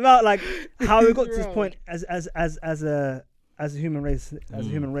 It's about like how we got to this Bro. point as a human race,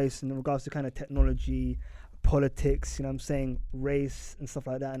 in regards to kind of technology, politics. You know what I'm saying, race and stuff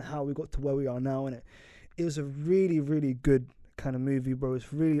like that, and how we got to where we are now. And it was a really, really good kind of movie, bro.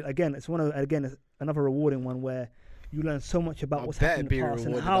 It's really it's another rewarding one where you learn so much about what's happened in the past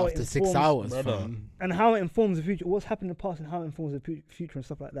and how it after informs 6 hours, brother. fam. and how it informs the future. What's happened in the past and how it informs the future and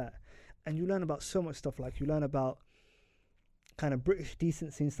stuff like that. And you learn about so much stuff. Like you learn about kind of British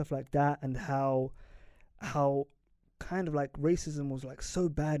decency and stuff like that, and how kind of like racism was like so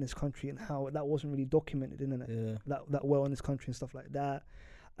bad in this country, and how that wasn't really documented, isn't it? Yeah. That well in this country and stuff like that.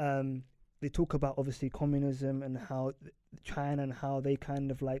 They talk about obviously communism and how China and how they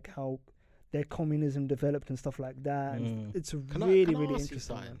kind of like how their communism developed and stuff like that. And it's a really Can I really ask you interesting.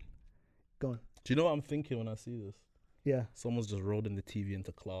 something? Man. Go on. Do you know what I'm thinking when I see this? Yeah. Someone's just rolling the TV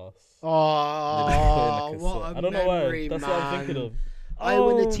into class. Oh, what a I don't know memory, why. That's man. what I'm thinking of.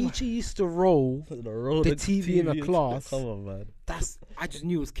 When the Oh. teacher used to roll, Roll The TV in a into class. Come on, man. I just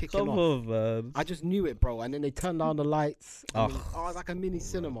knew it was kicking Come off. on, man. I just knew it, bro. And then they turned down the lights. I Ugh. mean, oh, it's like a mini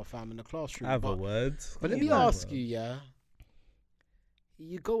cinema, fam, in the classroom. Have a But, word. but let Come me on, ask you, yeah.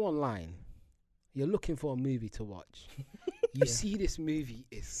 You go online, you're looking for a movie to watch. You see this movie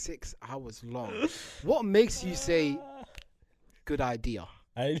is 6 hours long. What makes you say, good idea?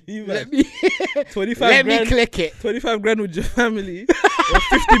 I leave Let at me 25 let me grand. click it. 25 grand with your family. Or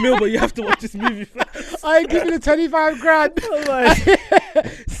 50 mil, but you have to watch this movie first. I ain't giving it 25 grand. Oh my.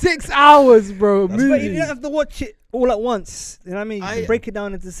 6 hours, bro. That's But you Movie. don't have to watch it all at once. You know what I mean? You I- can break it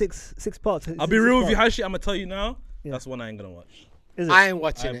down into six parts. I'll be real with you, Hashi. I'm going to tell you now. Yeah. That's one I ain't going to watch. Is it? I ain't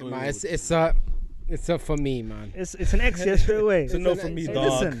watching I it, man. believe It's a for me, man. It's an X yeah, straight away. It's a no from me, Hey, dog.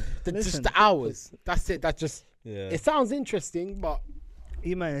 listen, Just listen. the hours. That's it. That just. Yeah. It sounds interesting, but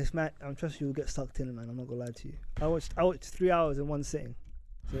You man, it's mad. I'm trust you'll get stuck in it, man. I'm not gonna lie to you. I watched 3 hours in one sitting.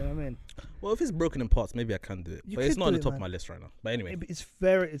 Do you know what I mean? Well, if it's broken in parts, maybe I can do it. You But it's could not on do the it, top man. of my list right now. But anyway.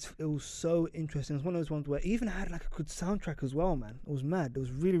 It was so interesting. It's one of those ones where it even had like a good soundtrack as well, man. It was mad. It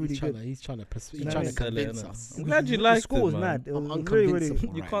was really, really good. he's trying to You know what I mean? convince Sell it, us. I'm glad you The liked score it, was man. mad. It I'm was really, really. unconvincible.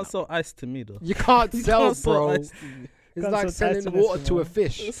 You right can't now. sell ice to me, though. You can't You sell, can't sell bro. ice to me. It's Can't like sell selling ice to water to a man.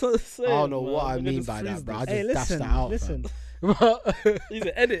 fish. That's what I'm saying, I don't know man. what I Nigga mean just by freeze that, bro. I this. just dashed that out. listen. He's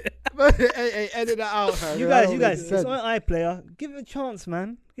an edit. Hey, edit that out. fam. You That guys, don't make it's sense. on iPlayer. Give it a chance,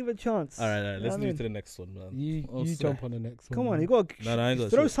 man. Give it a chance. All right, You know let's what I move mean? to the next one, man. You Oh, you snap. jump on the next one. Come on, man. you got No, I ain't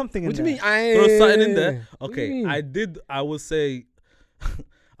got throw shit. something What do in you there. mean? Throw something in there. What do you Okay, mean? I will say,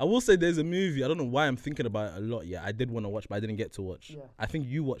 I will say there's a movie. I don't know why I'm thinking about it a lot. Yeah, I did want to watch, but I didn't get to watch. Yeah. I think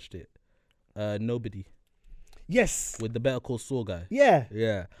you watched it. Nobody Yes. with the Better Call Saul guy. Yeah.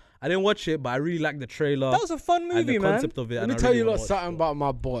 Yeah, I didn't watch it, but I really liked the trailer That was a fun and the movie, man. concept of it. Let and me I tell really you wanna lot watch something it. about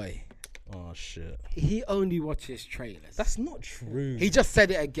my boy. Oh shit, He only watches trailers. that's not true. He just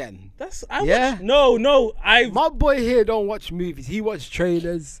said it again. That's I Yeah? watched, no. My boy here don't watch movies. He watches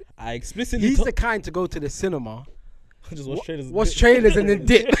trailers. I explicitly He's the kind to go to the cinema, just watch trailers. and watch dip. trailers and then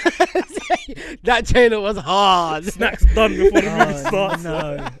dip. That trailer was hard. Snacks done before the movie Oh, starts.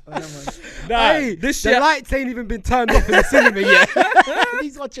 no. Oh, no, man. Nah, Hey, this the year, lights ain't even been turned off in the cinema yet.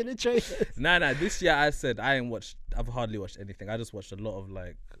 He's watching the trailers. nah. This year I said I ain't watched. I've hardly watched anything. I just watched a lot of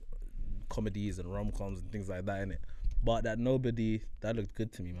like comedies and rom-coms and things like that in it. But that Nobody, that looked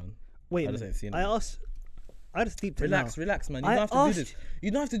good to me, man. Wait, I a just minute. ain't seen I it. asked. I just deeped it Relax, now. relax, man. You I don't have to do asked this.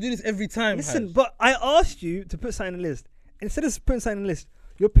 You don't have to do this every time. Listen, Haj. but I asked you to put something on the list. Instead of putting something on the list,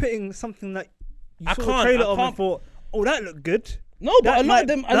 you're putting something that you I saw can't- a trailer I of and can't- thought, oh, that looked good. No, but a lot of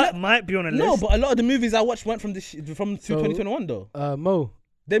them. That might be on a No, list. but a lot of the movies I watched went from from So- 2021 though. Mo.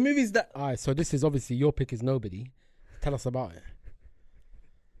 They're movies that. All right, so this is obviously your pick is Nobody. Tell us about it.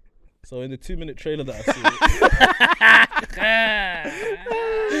 So in the 2-minute trailer that I see.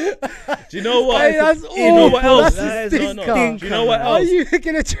 Do you know what? Hey, that's You know what awful. else? That's That a is No, stinker. Do you know what Are Are else? you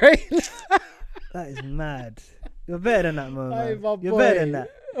picking a trailer? That is mad. You're better than that, Mo. Hey, Man. my You're boy. better than that.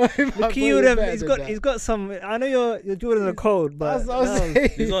 My Look, boy, he you're would have. better He's than got. that. He's got some. I know your Jordan are cold, but That's what I'm no, saying.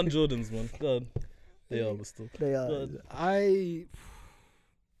 These aren't Jordans, man. God. They are, but still. they are. God.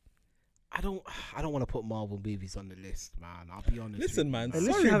 I don't want to put Marvel movies on the list, man. I'll be honest. Listen, man. At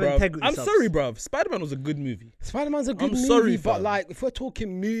least Sorry, you have bruv. integrity I'm subs. sorry, bruv. Spider-Man was a good movie. Spider-Man's a good I'm movie, sorry, but fam. like if we're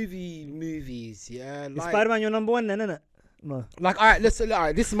talking movies, yeah, Is like, Spider-Man your number one then, isn't it? No. like all right, listen, all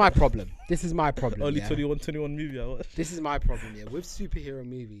right, this is my problem. This is my problem. Only yeah? 21 movie I watched. This is my problem. Yeah, with superhero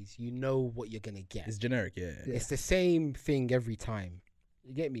movies, you know what you're gonna get. It's generic, yeah. Yeah. It's the same thing every time.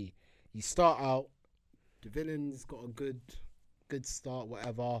 You get me? You start out, the villain's got a good start,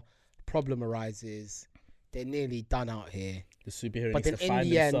 whatever. Problem arises. They're nearly done out here. The superhero But needs then to find in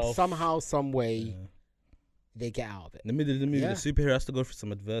the end, himself. somehow, some way, Yeah. they get out of it. In the middle of the movie, Yeah. the superhero has to go through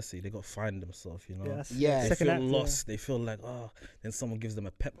some adversity. They got to find themselves, you know. Yeah, that's Yeah. They second feel act, lost. They feel like, oh, then someone gives them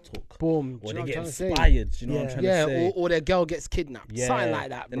a pep talk. Boom. Or Do you they know get what I'm trying to say? inspired. You know what I'm Yeah. trying Yeah, to say? or their girl gets kidnapped. Yeah. Something like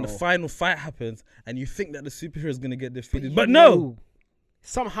that, bro. And the final fight happens, and you think that the superhero is going to get defeated. you But no! know,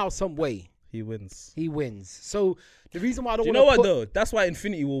 somehow, some way, He wins. he wins. So the reason why I don't Do you want know to what, put... though? That's why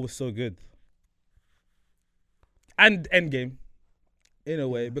Infinity War was so good. And Endgame. In a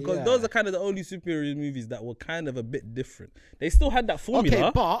way. Because Yeah. those are kind of the only superhero movies that were kind of a bit different. They still had that formula.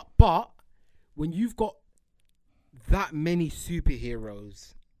 Okay, but when you've got that many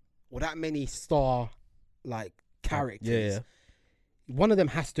superheroes or that many star like characters, one of them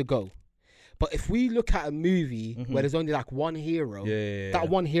has to go. But if we look at a movie where there's only like one hero, that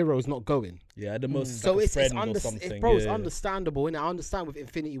one hero is not going. Yeah, at the most, So like it's a friend or something. it's understandable, and I understand with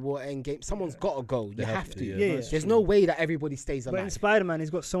Infinity War Endgame, someone's got to go. You have to. Yeah, that's There's true. no way that everybody stays But in alive. Spider-Man, he's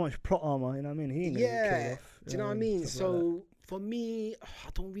got so much plot armor. You know what I mean? He ain't gonna get killed Yeah, off. do you know what I and mean? stuff like that. So for me, I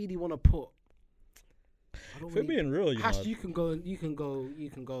don't really want to put. For being real, you know. Hash, you can go,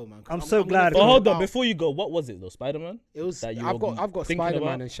 man. 'cause I'm so gonna glad- think But hold on, about- before you go, what was it though? Spider-Man? It was. that you I've were got thinking Spider-Man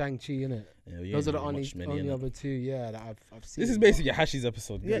about? and Shang-Chi in it. Yeah, we Those ain't are the really only watched many, only innit? other two. Yeah, that I've seen. This is basically Hashi's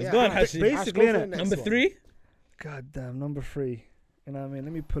episode. Yeah, Guys. yeah. Go on, Ba- Hashi. basically, Hash, go for innit? the next Number one. 3? God damn, number 3. You know what I mean?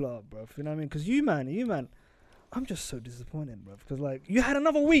 Let me pull it up, bro. You know what I mean? Because you, man, I'm just so disappointed, bro. Because, like, you had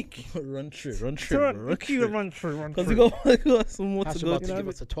another week. Run through, bro. Keep it run through. Because you got some more Hash to go about to. to know give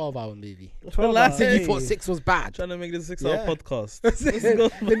what us a 12-hour movie. 12 Last hours. thing You Hey. thought 6 was bad. Trying to make this a 6-hour Yeah.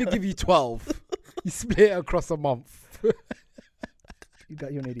 podcast. Let me give you 12. You split it across a month. You're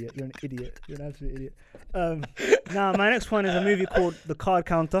an idiot. You're an idiot. You're an absolute idiot. Now, my next one is a movie called The Card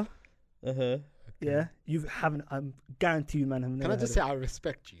Counter. Uh-huh. Yeah, you haven't. I'm guarantee you, man. Have never Can I just heard say I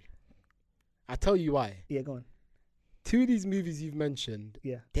respect you? I tell you why. of it. Yeah, go on. 2 of these movies you've mentioned,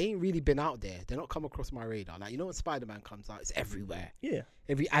 Yeah, they ain't really been out there. They're not come across my radar. Like, you know when Spider-Man comes out, it's everywhere. yeah,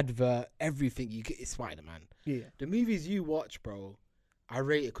 Every advert, everything you get is Spider-Man. yeah. The movies you watch, bro, I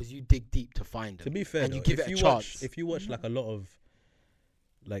rate it because you dig deep to find them. To be fair, And you though, give if it a you chance. watch, if you watch like a lot of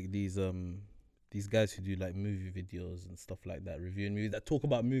like these guys who do like movie videos and stuff like that, reviewing movies that talk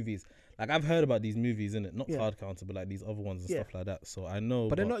about movies. Like I've heard about these movies, innit? Not Yeah. Card Counter, but like these other ones and Yeah. stuff like that. So I know,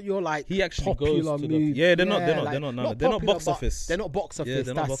 But they're not your like He actually popular goes to the movie. yeah. They're not. Yeah, They're not. like, They're not. not They're not popular, box but office. They're not box office.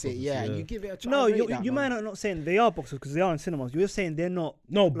 they're not That's box it. office, Yeah, yeah. you give it a try. No, rate you that, might man. not saying they are boxes because they are in cinemas. You're saying they're not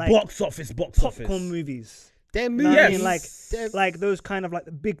No like, box office. Box popcorn office. movies. They're You know movies. what I mean? Yes. Like, like those kind of like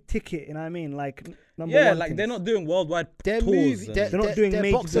the big ticket. You know what I mean? Like number Yeah, one like things. they're not doing worldwide They're tours. movies. and- They're not doing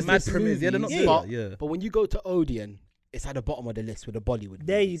major- box the mad office premieres. Yeah, they're not movies, doing but, that. Yeah. but when you go to Odeon, it's at the bottom of the list with the Bollywood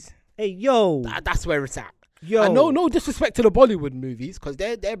There you, movies. hey yo, That's where it's at. yo. And no disrespect to the Bollywood movies because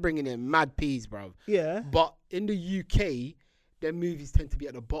they're bringing in mad peas, bro. Yeah, But in the UK, their movies tend to be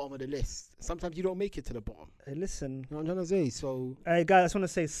at the bottom of the list. Sometimes you don't make it to the bottom. hey, listen. You know what I'm trying to say? So, Hey guys, I just want to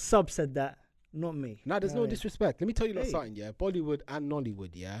say Sub said that, not me. now there's You know no what I mean? disrespect. Let me tell you Hey. something, yeah. Bollywood and Nollywood,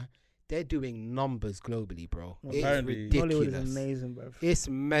 yeah, they're doing numbers globally, bro. No, It's apparently- ridiculous. Hollywood is amazing, bro. It's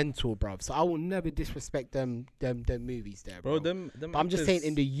mental, bro. So I will never disrespect them movies there, bro. Bro, them But I'm just saying,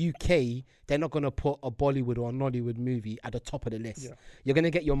 in the UK, they're not gonna put a Bollywood or a Nollywood movie at the top of the list. Yeah. You're gonna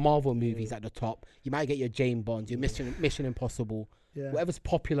get your Marvel movies at the top. You might get your James Bonds, your Mission Impossible, Yeah. whatever's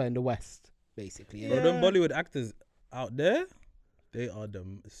popular in the West, basically. Yeah. Bro, them Bollywood actors out there, They are the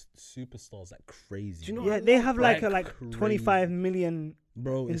superstars like crazy. Do you know Yeah, what I they love, have bro? like Like 25 million.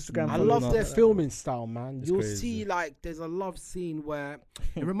 bro. Instagram I followers love and their stuff like that. filming style, man. It's You'll crazy. see like there's a love scene where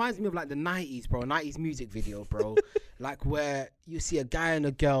it reminds me of like the 90s, bro. 90s music video, bro. Like where you see a guy and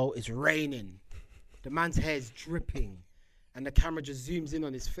a girl, it's raining, the man's hair is dripping, and the camera just zooms in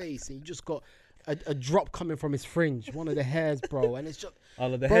on his face, and you just got a drop coming from his fringe, one of the hairs, bro, and it's just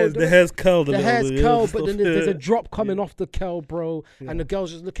All of the Bro, hairs, the- the hair's curled. the hair's curled, but then there's a a drop coming off the curl, bro, Yeah. and the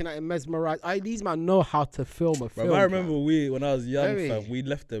girl's just looking at him mesmerized. These man know how to film a film. Bro, I remember bro. when I was young, Very. fam, we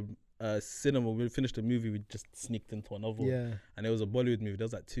left the cinema. We finished the movie. We just sneaked into another one. Yeah, And it was a Bollywood movie. There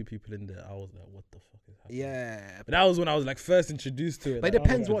was like 2 people in there. I was like, what the fuck is happening? yeah. But that was when I was like first introduced to it. But like, it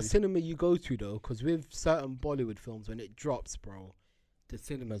depends oh, what cinema you go to, though, because with certain Bollywood films, when it drops, bro, the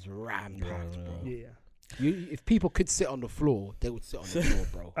cinema's ram-packed, Yeah, bro. Yeah. If people could sit on the floor, they would sit on the floor,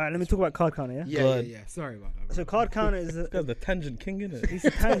 bro. All right, let me talk about Card Counter. Yeah. Yeah, Go yeah, ahead. yeah. Sorry about that. So Card Counter is This guy's the tangent king, innit? he's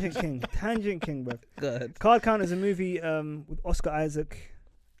a tangent king, tangent king, bro. Go ahead. Card Counter is a movie with Oscar Isaac.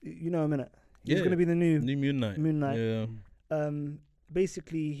 You know him, innit? He's Yeah. gonna be the new New Moon Knight. Moon Knight. Yeah.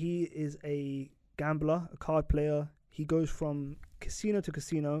 Basically, he is a gambler, a card player. He goes from casino to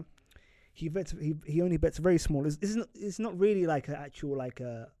casino. He only bets very small. It's not really like an actual like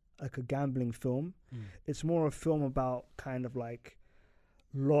a gambling film. It's more a film about kind of like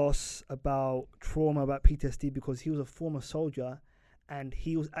loss, about trauma, about PTSD, because he was a former soldier, and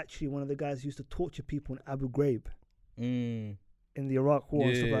he was actually one of the guys who used to torture people in Abu Ghraib Mm. in the Iraq War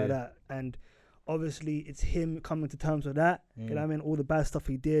and stuff Yeah. like that. And obviously, it's him coming to terms with that. You know what I mean? All the bad stuff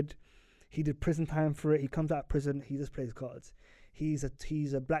he did. He did prison time for it. He comes out of prison. He just plays cards. He's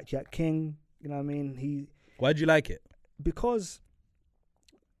a blackjack king. You know what I mean? Why'd you like it? Because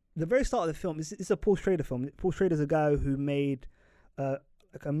the very start of the film, it's a Paul Schrader film. Paul Schrader's a guy who made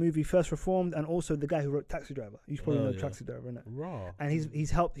like a movie, First Reformed, and also the guy who wrote Taxi Driver. You should probably Oh, know yeah. Taxi Driver, innit? Raw. And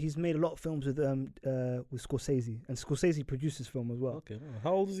he's made a lot of films with Scorsese, and Scorsese produced this film as well. Okay. Well,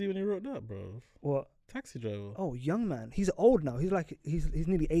 how old is he when he wrote that, bro? What? Taxi Driver. Oh, young man. He's old now. He's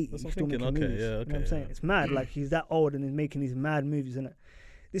nearly 80. That's He's what still I'm thinking. making Okay, movies. yeah, You know what I'm okay, saying? yeah. It's mad. Like, he's that old and he's making these mad movies, innit?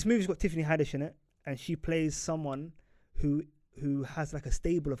 This movie's got Tiffany Haddish in it, and she plays someone who has like a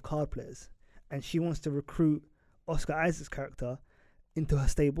stable of card players, and she wants to recruit Oscar Isaac's character into her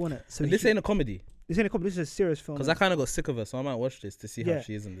stable, innit? So And this ain't a comedy. this ain't a comedy. This is a serious film. Because I kind of got sick of her, so I might watch this to see Yeah. how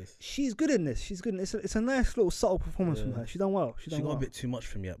she is in this. She's good in this. She's good in this. It's a nice little subtle performance from Yeah. her. She's done well. She's She done got well. a bit too much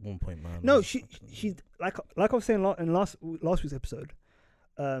for me at one point, man. No, she's like I was saying in last week's episode.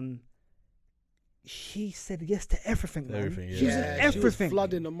 She said yes to everything, man. Everything, yeah. She was in She was everything.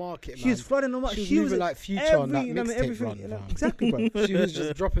 flooding the market, man. She was flooding the market. She was She was moving like Future on that mixtape everything. run, You know, fam. exactly, bro. She was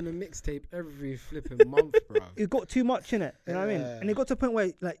just dropping a mixtape every flipping month, bro. It got too much in it. You know what I mean? Yeah. And it got to a point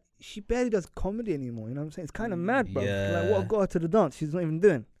where like she barely does comedy anymore. You know what I'm saying? It's kind of mad, bro. Like Yeah. what got her to the dance, she's not even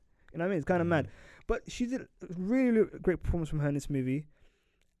doing. You know what I mean? It's kind of mad. But she did a really great performance from her in this movie,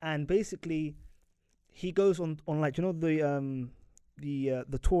 and basically, he goes on like, you know,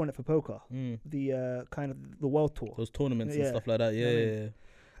 the tour in it for poker, the kind of the world tour. Those tournaments and Yeah. stuff like that. Yeah, You know what I yeah, mean?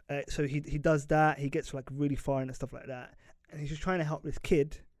 yeah. So he does that. He gets like really far and stuff like that, and he's just trying to help this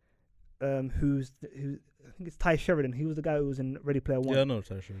kid, who I think it's Ty Sheridan. He was the guy who was in Ready Player One, Yeah, I know.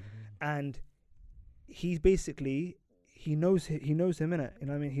 Sorry. and he's basically he knows him in it. You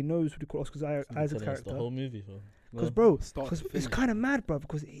know what I mean? He knows what he calls Oscar Isaac's The character. whole movie, bro. Because No. bro, Start to because it's finish. kind of mad, bro.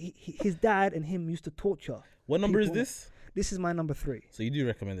 Because his dad and him used to torture. What number is people- this? This is my number 3. So you do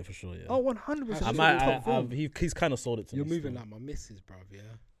recommend it for sure, yeah? Oh, 100%. I It's might. top film. He's kind of sold it to You're me. moving still. like my missus, bruv, yeah?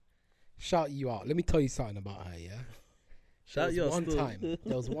 Shout you out. Let me tell you something about her, yeah? Shout There you was out one still. time.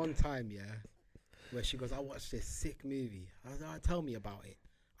 There was one time, yeah, where she goes, I watched this sick movie. I was like, tell me about it.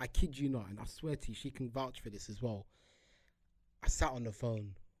 I kid you not, and I swear to you, she can vouch for this as well. I sat on the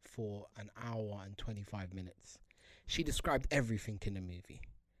phone for an hour and 25 minutes. She described everything in the movie.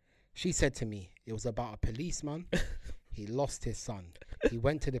 She said to me, it was about a policeman. He lost his son. He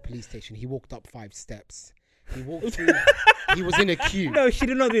went to the police station. He walked up 5 steps. He walked through. He was in a queue. No, she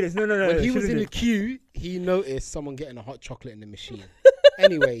did not do this. No. When he she was in didn't a do queue, he noticed someone getting a hot chocolate in the machine.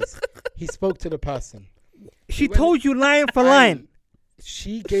 Anyways, he spoke to the person. it. She went- told you line for And line.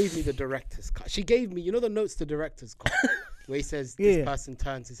 She gave me the director's cut. She gave me, you know, the notes to director's cut, where he says Yeah. this person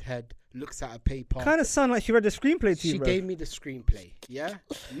turns his head, looks at a paper. Kind of sound like she read the screenplay to you, She bro. gave me the screenplay. Yeah,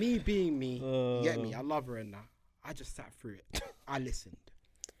 me being me, you get me. Uh. I love her and that. I just sat through it. I listened.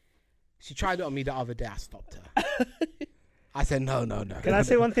 She tried it on me the other day. I stopped her. I said, no. Can I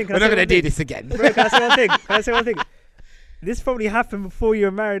say one thing? We're not gonna do this again. Bro, can I say one thing? This probably happened before you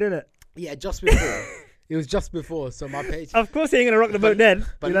were married, innit? Yeah, just before. It was just before, so my page. Of course, he ain't gonna rock the boat then.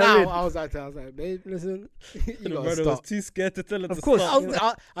 But you know now what I mean? I was like, babe, listen, you The gotta brother was stop. too scared to tell her Of to course.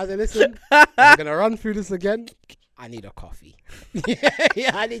 stop. I said, listen, I'm gonna run through this again. I need a coffee.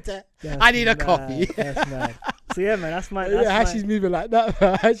 yeah, I need a That's coffee. mad, That's mad. So yeah, man, that's my. That's Yeah, how my she's moving like that.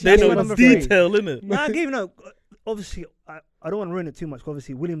 How she They That's know my the number three. detail, innit? No, I gave no. Obviously, I don't want to ruin it too much.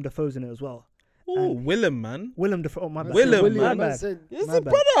 Obviously, William Dafoe's in it as well. Oh, Willem, man. Willem Dafoe. Oh, my bad. Willem, my man. bad. It's My the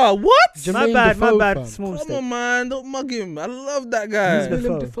bad. brother. What? Jermaine My Defoe, bad. fam. Small Come mistake. on, man. Don't mug him. I love that Who's guy. Dafoe.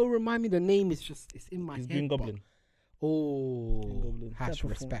 Willem Dafoe? Remind me, the name is just, it's in my He's head. Green but- Goblin. Oh, Goblin. hash That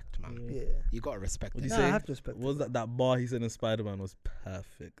respect, man. Yeah. You gotta respect What it. do No, you I say? have to respect. What was that bar he said in Spider-Man was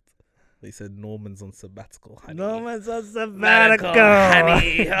perfect. They said Norman's on sabbatical. Honey. No man's on Sabbatical, sabbatical.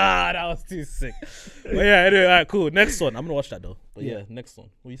 honey. Ah, that was too sick. But yeah, anyway, alright, cool. Next one. I'm gonna watch that though. But yeah, next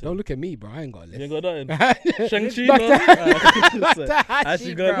one. What you say? Don't look at me, bro. I ain't got a You list. ain't got nothing. Shang-Chi, Back no? Back to I Hashi,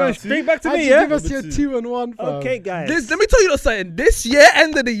 should bro. go Going straight back to How'd me, you yeah. give us your Number 2 and 1, fam? Okay, guys. Let me tell you something. This year,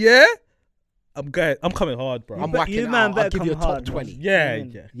 end of the year, I'm coming hard, bro. I'm bet- whacking you it man out. I'll better give you a come top hard, man. 20. Yeah,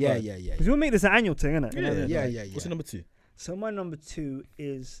 Mm. yeah. Yeah, Go on. yeah, yeah. Because we'll make this an annual thing, innit? You know what I mean? Yeah. What's your number 2? So my number 2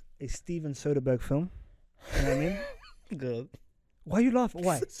 is a Steven Soderbergh film. You know what I mean? Good. Why are you laughing?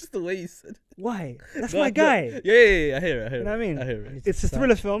 Why? It's just the way you said it. Why? That's Go my on, go on. guy. Yeah. I hear it. You know what I mean? I hear it. It's a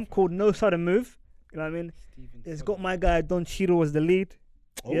thriller film called No Sudden Move. You know what I mean? It's got my guy Don Cheadle as the lead.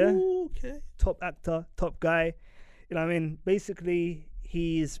 Yeah. Oh, okay. Top actor, top guy. You know what I mean? Basically,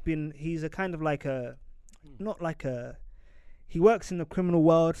 he's a kind of like he works in the criminal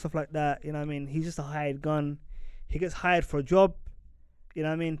world, stuff like that. You know what I mean? He's just a hired gun. He gets hired for a job. You know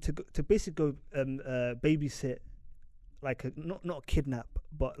what I mean? To basically go babysit, like not kidnap,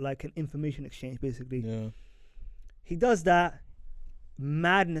 but like an information exchange, basically. Yeah. He does that.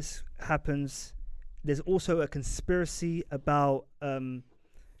 Madness happens. There's also a conspiracy about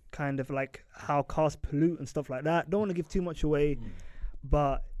kind of like how cars pollute and stuff like that. Don't want to give too much away,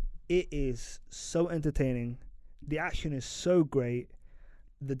 but it is so entertaining. The action is so great.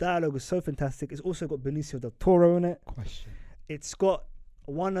 The dialogue is so fantastic. It's also got Benicio del Toro in it. Question. It's got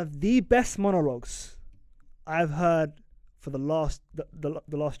one of the best monologues I've heard for the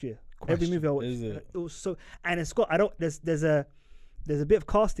last year. Every movie I watched. Is it? It was so, and it's got there's a bit of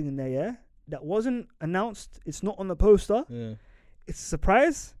casting in there, yeah, that wasn't announced. It's not on the poster. Yeah. It's a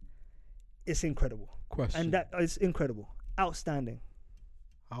surprise. It's incredible, Question. and that is incredible, outstanding.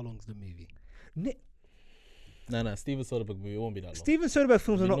 How long's the movie? No, Steven Soderbergh movie, it won't be that long. Steven Soderbergh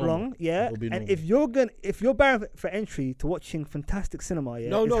films are It'll not be normal. long, yeah. It'll be And normal. if you're barren for entry to watching fantastic cinema, yeah,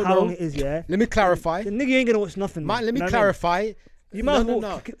 No, is no, how no. long it is, yeah. Let me clarify. The nigga ain't gonna watch nothing. Let me you know what I mean? clarify. You might as No, well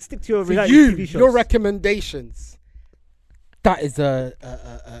no. stick to your For reality you, TV shows. your recommendations. That is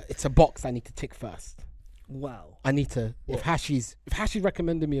it's a box I need to tick first. Wow. I need to. If Hashi's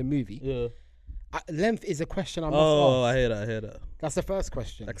recommended me a movie, Yeah. length is a question I must Oh, ask. I hear that. That's the first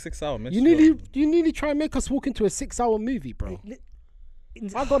question. Like 6 hours, man. You nearly try and make us walk into a 6-hour movie, bro.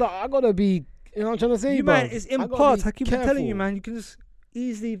 I gotta be. You know what I'm trying to say, You bro? man, it's in I gotta parts. be I keep telling you, careful. man. You can just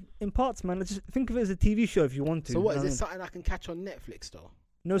easily in parts, man. Let's just think of it as a TV show if you want to. So what you is know it? what Something I can catch on Netflix though? I mean?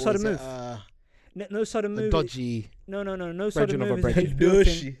 No Or sudden is it, move. No sudden a move. dodgy. No sudden Brethren of move a is a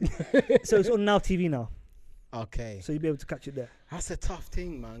brethren. HBO thing. So it's on Now TV now, Okay, so you'll be able to catch it there. that's a tough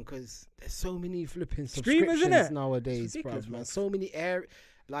thing, man, because there's so many flipping Streamers, subscriptions innit? nowadays, It's bro. ridiculous, Man, man. so many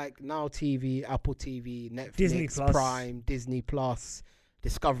like Now TV, Apple TV, Netflix, Disney Plus. Prime, Disney Plus,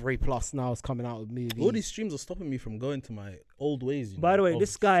 Discovery Plus now is coming out with movies. All these streams are stopping me from going to my old ways. By the way, of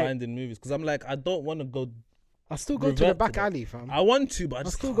this guy- finding movies because I'm like, I don't want to go. I still go to the revert back to that. alley, fam. I want to, but I I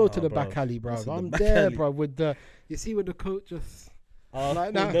just still can't, go to the bro. back alley, bro. Listen, the I'm back there, alley. bro. With the see with the coat just Oh,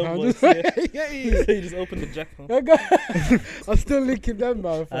 like cool, that. them I'm boys, just- yeah. yeah, You just open the jack. Huh? I'm still linking them,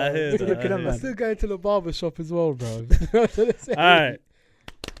 man. fam. I hear Still that. looking I at hear man. I'm that. still going to the barber shop as well, bro. All All right.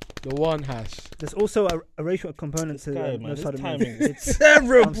 The one hash. There's also a racial component to Guy, No man, this Sudden Move. timing is It's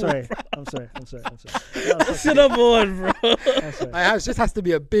terrible. I'm sorry. No, What's your number one, bro? I'm sorry. Just has to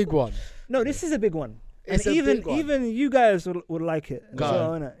be a big one. No, this is a big one. It's And a big one. even you guys would like it as Go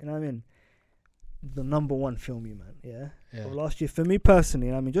well, on. innit? You know what I mean? The number one film, you man, yeah. Yeah. Of last year for me personally,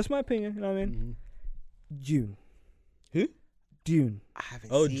 you know what I mean, just my opinion, you know what I mean. Mhm. Dune. Who? Dune, I haven't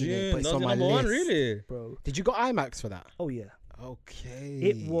Oh, seen it, June. but it's That was on your my number one, list. really? bro. Did you got IMAX for that? Oh yeah, Okay.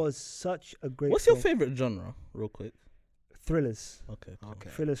 it was such a great. What's your film. favorite genre, real quick? Thrillers, Okay. Cool. Okay.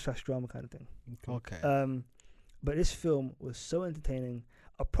 thrillers / drama kind of thing. Okay. But this film was so entertaining,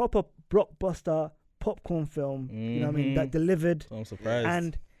 a proper blockbuster popcorn film. You know what I mean? That delivered, I'm surprised.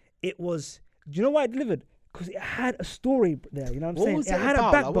 and it was. Do you know why it delivered? Because it had a story there. You know what I'm What saying? was It it had about?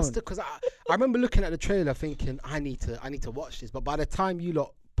 a backbone. Because I remember looking at the trailer thinking I need to watch this, but by the time you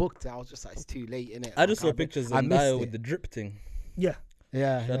lot booked it, I was just like, it's too late, innit? I just saw Like, pictures I of missed Naya it. with the drip thing. Yeah,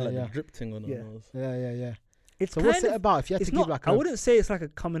 Yeah, She had like yeah, the drip thing on her Yeah. nose. yeah. it's So kind what's of, it about? If you had it's to not. give like I a... wouldn't say it's like a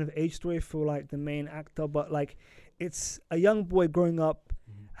coming of age story for like the main actor, but like it's a young boy growing up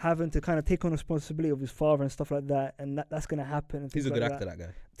having to kind of take on responsibility of his father and stuff like that, and that's gonna happen. And He's a things good like actor, that. that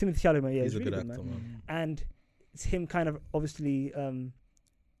guy. Timothy Chalamet, yeah, He's a really good good, actor, man. man. And it's him kind of obviously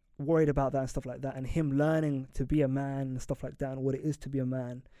worried about that and stuff like that, and him learning to be a man and stuff like that, and what it is to be a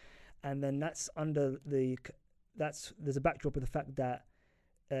man. And then there's a backdrop of the fact that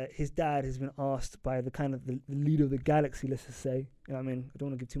his dad has been asked by the kind of the leader of the galaxy, let's just say, you know what I mean, I don't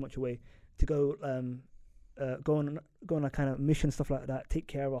want to give too much away, to go on a kind of mission, stuff like that, take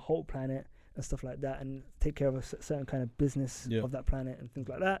care of a whole planet and stuff like that, and take care of a certain kind of business Yeah. of that planet and things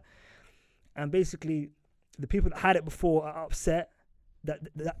like that. And basically, the people that had it before are upset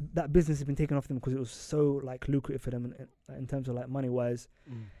that business has been taken off them because it was so like lucrative for them in terms of like money wise,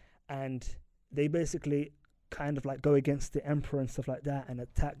 and they basically kind of like go against the emperor and stuff like that and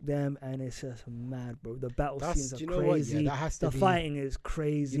attack them, and it's just mad, bro. The battle scenes are do you know what? crazy. Yeah, that has to The be... fighting is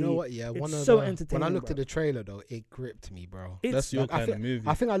crazy. You know what? Yeah, It's one of so the, when entertaining, I looked bro. at the trailer though, it gripped me, bro. It's, That's your like, I kind of movie.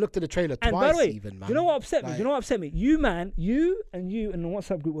 I think I looked at the trailer and twice, by the way, even, man. do you know what upset me? Like- Do you know what upset me? You and the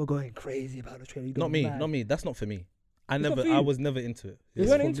WhatsApp group were going crazy about the trailer. Not me. That's not for me. It's not for I you. was never into it. You It's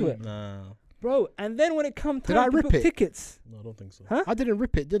weren't for into me. it? Nah, bro. And then when it come Did time I to rip book it? tickets, no, I don't think so. huh? I didn't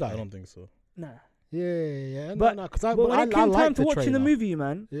rip it, did I? I don't think so. Nah. Yeah. But- no, because But when it came time to watching the trailer. movie,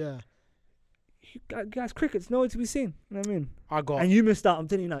 man, Yeah, guys, cricket's nowhere to be seen. You know what I mean? I got. And you missed out. I'm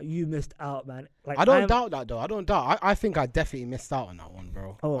telling you now, you missed out, man. Like I don't doubt that though. I don't doubt. I think I definitely missed out on that one,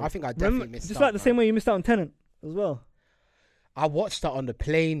 bro. Oh, I think I remember- definitely missed just out. like the same way you missed out on Tenet as well. I watched that on the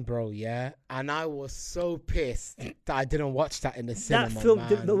plane, bro. Yeah, and I was so pissed that I didn't watch that in the cinema. That film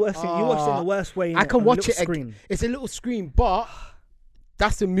did man. the worst thing. You watched it in the worst way. I innit? can On a watch little it screen. It's a little screen, but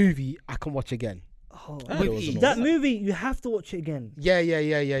that's a movie I can watch again. Oh, Ah, With there was ease. an that awesome- movie, you have to watch it again. Yeah.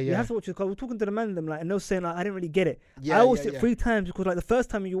 You have to watch it because we're talking to the man them like, and they're saying like, I didn't really get it. Yeah, I watched yeah, it yeah. 3 times because like the first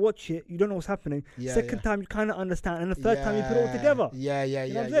time you watch it, you don't know what's happening. Yeah, Second yeah. time you kind of understand, and the third time you put it all together. Yeah,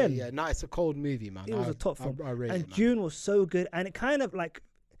 You know what I'm saying? yeah. No, it's a cold movie, man. It was a top film. I rate And it, man. June was so good, and it kind of like,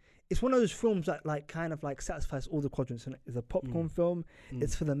 it's one of those films that like kind of like satisfies all the quadrants. And it's a popcorn film.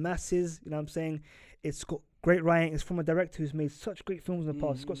 It's for the masses. You know what I'm saying? It's got great writing. It's from a director who's made such great films in the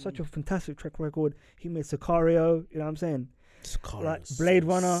past. He's got such a fantastic track record. He made Sicario. You know what I'm saying? Sicario Like was Blade so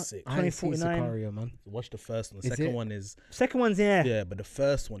Runner, sick. I ain't seen 2049. Sicario, man. Watch the first one. The Is second it? one is Second one's yeah. but the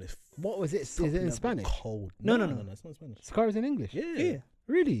first one is What was it? Is Top it in level. Spanish? cold. No. It's not Spanish. Sicario's in English. Yeah.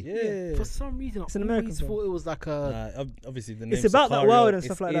 Really? Yeah. For some reason, It's an I American always film. thought it was like a. Obviously, the It's name about that Sicario, world and it's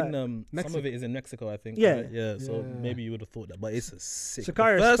stuff like in, that. some Mexico. of it is in Mexico, I think. Yeah. right? Yeah. So Yeah. maybe you would have thought that, but it's a sick.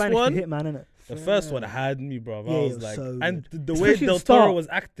 Sicario the is first Spanish one, for Hitman, innit? the first one had me, bro. Yeah, I it was was like, so and good. the way Especially Del the start. Toro was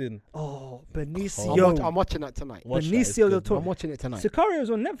acting. Oh, I'm, Benicio. I'm watching that tonight. Watch that, it's Benicio del good, Toro. I'm watching it tonight. Sicario's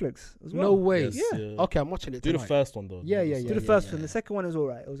on Netflix as well. No way. Yes, Yeah. yeah. Okay, I'm watching it Do tonight. the first one though. Yeah, yeah, Do yeah. the first one. The second one is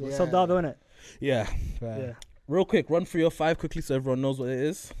alright. It was Yeah. Soldado, innit? Yeah. Fair. Yeah. Real quick, run through your 5 quickly so everyone knows what it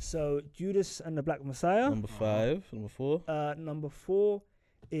is. So Judas and the Black Messiah. Number 5, number 4. Number 4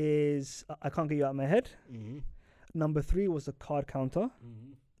 is I Can't Get You Out of My Head. Mm-hmm. Number 3 was The Card Counter.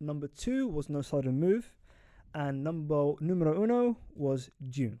 Number 2 was No Sudden Move. And numero uno was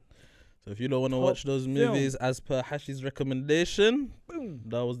June. So if you don't want to Top watch those film. movies as per Hashi's recommendation,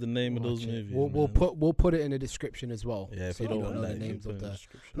 that was the name of those Watch it. movies. We'll put it in the description as well. Yeah, if So you don't you want know that, the you names put of it in the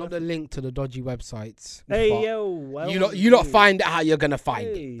description. not the link to the dodgy websites. Hey but yo, well, you lot find out how you're gonna find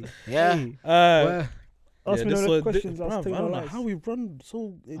it. Hey, Yeah. hey. Where- Ask me this no was- questions. I'll bruv, stay I don't know my how we run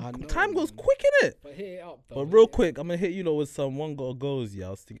so. I know, Time goes man. quick, innit? But hit it up though. But real quick, I'm gonna hit you lot with some one goal goals. Yeah, I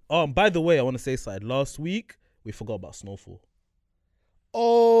was thinking. Oh, and by the way, I want to say something. Last week we forgot about Snowfall. We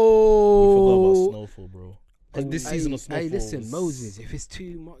forgot about Oh. Snowfall, bro. Because this season of Snowfall. Hey, listen, was- Moses. If it's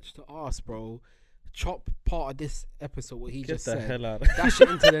too much to ask, bro, chop part of this episode what he Get just the said. hell out. Dash it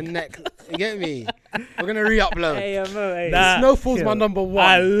into the neck. You get me? We're gonna re-upload. Hey, hey. Nah. Snowfall's chill. my number one.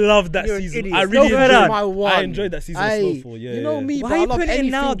 I love that You're an season. idiot. I really Snowfall enjoyed. is my one. I enjoyed that season of Hey, Snowfall. Yeah, you know yeah. me, Why but I you love putting it in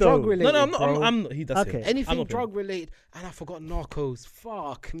anything now, though? drug related. No, I'm not. bro. I'm not. That's Okay. it. Anything I'm not drug related, and I forgot Narcos.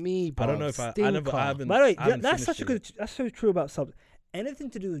 Fuck me, bro. I don't know if I haven't. By the way, I haven't that's such finished a good. That's so true about subs. Anything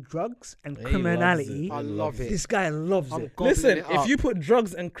to do with drugs and He loves criminality, it. I love it. this guy loves I'm it. gobbling Listen, it if up. you put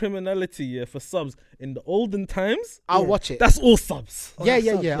drugs and criminality for subs in the olden times, I'll Yeah. watch it. that's all subs. Oh, yeah, that's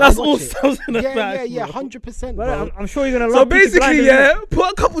yeah, subs. yeah. That's I'll all watch it. subs in the Yeah, back, yeah, bro. 100%, But bro. I'm sure you're gonna So love Peaky basically, Blinders, yeah, innit? put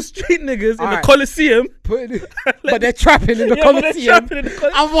a couple street niggas in the Alright. Coliseum. But they're trapping in the Yeah, but they're Coliseum. trapping in the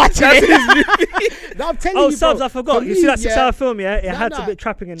Coliseum. I'm watching That's it. No, I'm telling Oh, you, subs! bro, I forgot. for You me, see that yeah, 6-hour film? Yeah, it Nah, had nah. a bit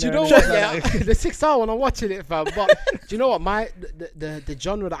trapping in Do you there. know innit? what? Yeah, the 6 hour one, I'm watching it, fam. But do you know what? the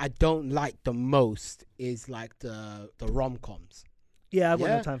genre that I don't like the most is like the rom-coms. Yeah, I've got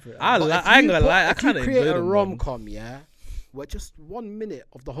Yeah. no time for it. I But if ain't you gonna lie, I if you kind of create enjoy a them. rom-com, yeah, where just 1 minute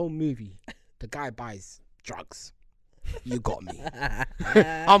of the whole movie, the guy buys drugs. You got me.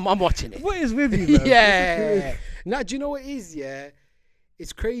 I'm watching it. What is with you, bro? Yeah. Now, do you know what it is? Yeah,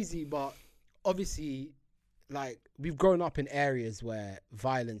 it's crazy, but obviously, like we've grown up in areas where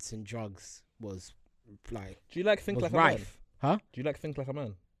violence and drugs was like Do you like Think was Like a Man? rife, huh? Do you like Think Like a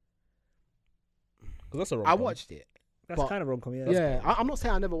Man? Because that's a rom. I watched it. That's But- kind of rom-com, yeah. Yeah, I'm not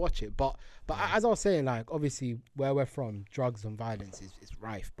saying I never watch it, but as I was saying, like obviously where we're from, drugs and violence is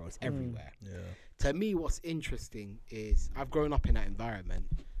rife, bro. It's everywhere. Yeah. To me, what's interesting is I've grown up in that environment,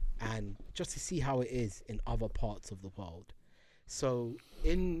 and just to see how it is in other parts of the world. So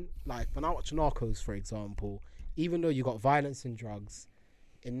in like when I watch Narcos, for example, even though you got violence and drugs,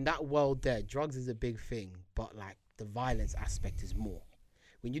 in that world there, drugs is a big thing, but like the violence aspect is more.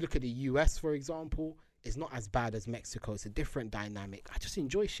 When you look at the US, for example, it's not as bad as Mexico. It's a different dynamic. I just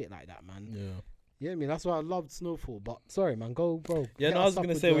enjoy shit like that, man. Yeah. Yeah, I mean that's why I loved Snowfall. But sorry, man, go, bro. Yeah, Hit no, I us was up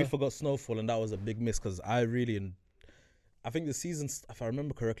gonna with say we the- forgot Snowfall, and that was a big miss because I think the season, if I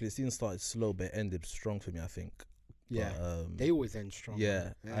remember correctly, the season started slow but it ended strong for me. I think. Yeah, But, they always end strong.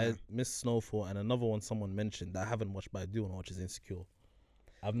 yeah, man. I missed Snowfall, and another one someone mentioned that I haven't watched, but I do want to watch is Insecure.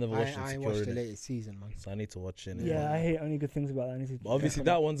 I've never watched I ain't Insecure, watched the innit? latest season, man. So I need to watch it. Yeah, I hear only good things about that. I need to But obviously, check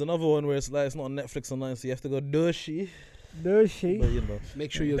that it one's another one where it's like it's not on Netflix online, so you have to go dushy. out. No shit. But you know,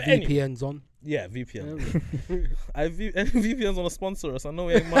 Make sure your But anyway. VPN's on. yeah, VPN. Yeah. VPN's on a sponsor us. I know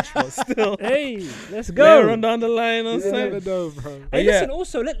we ain't much, but still. Hey, let's Later go. on down the line, I'm You saying. never know, bro. Hey, yeah. listen.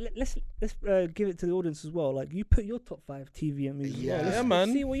 Also, let's give it to the audience as well. Like, you put your top 5 TV and movies. Yeah. as well. Let's Yeah,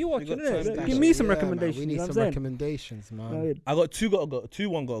 man. See what you're watching. got innit? time Like, to give do me it. some Yeah, man, recommendations. we need you know some what I'm saying? recommendations, man. Oh, yeah. I got two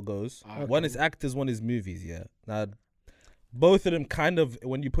one got goes. Okay. One is actors, one is movies. Yeah. Now, both of them kind of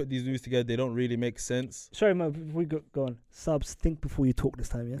when you put these movies together, they don't really make sense. Sorry, Mo, before we go on. Subs, think before you talk this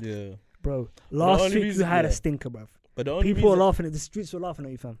time, yeah? Yeah. Bro, last only week reason- you had yeah. a stinker, bruv. But the only People are reason, laughing at the streets were laughing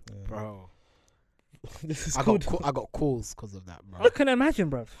at you, fam. Yeah. Bro, This is I good. got calls because of that, bro. I can imagine,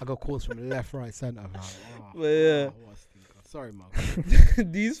 bruv. I got calls from left, right, center. Man. But yeah. what a stinker. Sorry,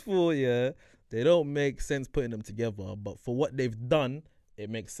 man. These four, yeah, they don't make sense putting them together. But for what they've done, it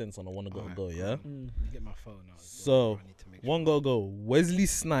makes sense on a one Alright, go. Yeah. Let me get my phone out. So, I need to make One go. Wesley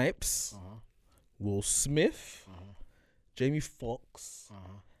Snipes, Uh-huh. Will Smith, Uh-huh. Jamie Foxx,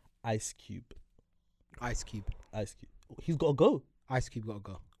 Uh-huh. Ice Cube. Ice Cube. He's got to go. Ice Cube gotta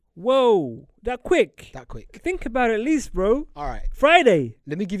go. Whoa, that quick. That quick. Think about it at least, bro. All right. Friday.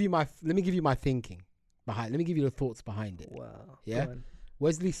 Let me give you my thinking behind. Let me give you the thoughts behind it. Wow. Yeah?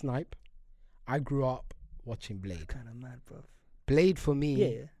 Wesley Snipe. I grew up watching Blade. Kind of mad, bro. Blade for me.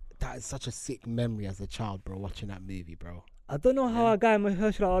 Yeah. That is such a sick memory as a child, bro. Watching that movie, bro. I don't know how Yeah. our guy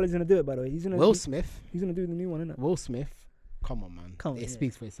Mahershala Ali's gonna do it. By the way, he's gonna Will Smith. he's gonna do the new one, innit? Will Smith. Come on, man. Come on, it yeah.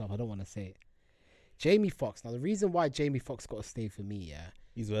 speaks for itself. I don't want to say it. Jamie Foxx. Now the reason why Jamie Foxx got to stay for me, yeah.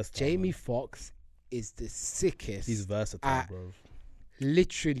 He's versatile. Jamie man. Foxx is the sickest. He's versatile, Ah, bro.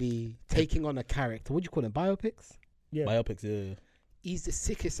 literally taking on a character. What do you call them? Biopics? Yeah. Biopics, yeah. He's the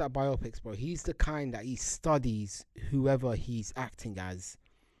sickest at biopics, bro. He's the kind that he studies whoever he's acting as.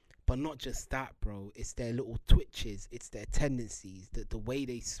 But not just that, bro. It's their little twitches. It's their tendencies. The way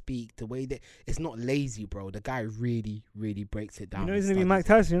they speak. The way they... It's not lazy, bro. The guy really, really breaks it down. You know and he's gonna be studies Mike it.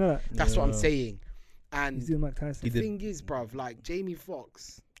 Tyson. You know that. That's what I'm Yeah. saying. And He's doing Mike Tyson. He the did- thing is, bruv, like Jamie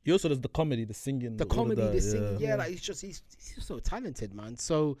Foxx, He also does the comedy, the singing, the all of comedy, that, the singing, yeah, Yeah. like he's just so talented, man.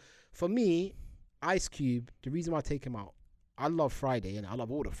 So for me, Ice Cube, the reason why I take him out, I love Friday and I love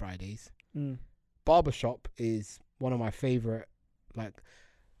all the Fridays. Mm. Barbershop is one of my favorite. Like,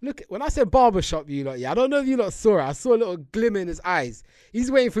 look, when I said Barbershop, you lot, yeah, I don't know if you lot saw it. I saw a little glimmer in his eyes. He's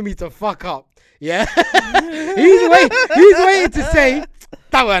waiting for me to fuck up. Yeah, he's waiting to say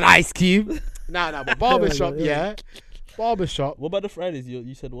that was an Ice Cube. Nah, but Barbershop, yeah. Barbershop. What about the Fridays?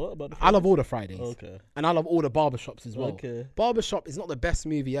 You said what about the I Fridays? love all the Fridays. Okay. And I love all the barbershops as well. Okay. Barbershop is not the best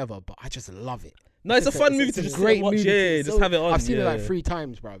movie ever, but I just love it. No, it's a fun movie it's to a just great watch. movie. Yeah, It's just so- have it on. I've seen it like yeah. 3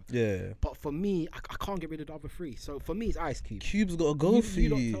 times, bro. Yeah. But for me, I can't get rid of the other 3. So for me, it's Ice Cube. Cube's got to go You- for you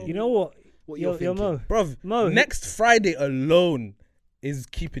don't you. tell You know what? What Yo, you're thinking? Mo. Bruv, Mo, next Friday alone is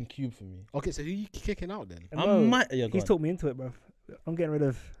keeping Cube for me. Okay, so who you kicking out then? I Mo, might. Yeah, go he's on. talked me into it, bro. I'm getting rid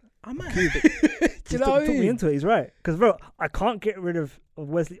of. I might. Do you He's know what I took me mean? into it. He's right. Because bro, I can't get rid of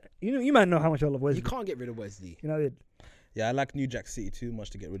Wesley. You might know how much I love Wesley. You can't get rid of Wesley. You know, Yeah, I like New Jack City too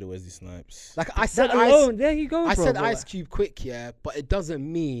much to get rid of Wesley Snipes. Like I said, that alone, there you go. I bro, said bro. Ice Cube quick, yeah, but it doesn't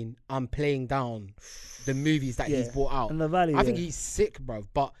mean I'm playing down the movies that he's Yeah. brought out. And the Valley. I think yeah. he's sick, bro.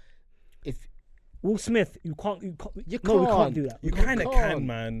 But if Will Smith, you can't. You No, we can't can't. do that. You You kind of can't. can,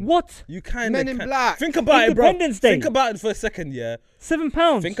 man. What? You kind of Men in can. Black. Think about it, bro. Independence Day. Think about it for a second, yeah.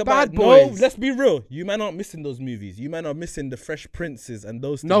 £7. Think about Bad it. No, Boys. let's be real. You man aren't missing those movies. You man are missing the Fresh Princes and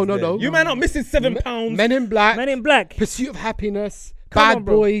those things. No, no, there. no. You man aren't missing £7. Men in Black. Men in Black. Pursuit of Happiness. Come Bad on,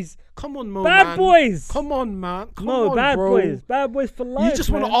 bro. Boys. Come on, Mo, Bad man. Boys. Come on, man. Come No, on, Bad bro. Boys. Bad Boys for life. You just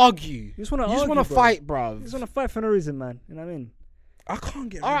want to man. argue. You just want to You argue. just want to bro. fight, bruv. You just want to fight for no reason, man. You know what I mean? I can't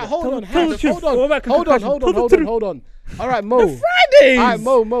get. All right, rid of hold Tell- on, tell the truth. hold on, What about hold on, concussion? hold Tell on, the hold on, truth. hold on. All right, Mo. the Fridays. All right,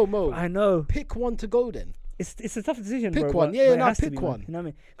 Mo. I know. Pick one to go then. It's a tough decision, Pick bro. one. but- Yeah, but it no, has to pick be, man. one. You know what I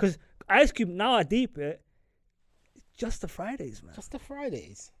mean? Because Ice Cube, now I deep it, just the Fridays, man. Just the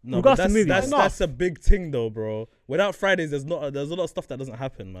Fridays. No, Regards but to that's, movies. that's, Enough. that's a big thing, though, bro. Without Fridays, there's a lot of stuff that doesn't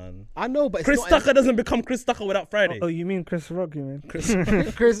happen, man. I know, but it's Chris not Tucker doesn't become Chris Tucker without Friday. Oh, you mean Chris Rock, you mean?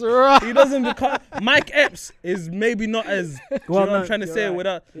 Chris Rock. He doesn't become. Mike Epps is maybe not as. Do you know what I'm trying to you're say? right.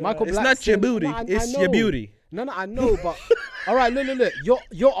 Without, Michael it's Blackson. not your beauty. No, I It's know. your beauty. No, I know, but all right, look.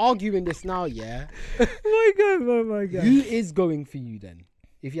 You're arguing this now, yeah. Oh my god. Who is going for you then?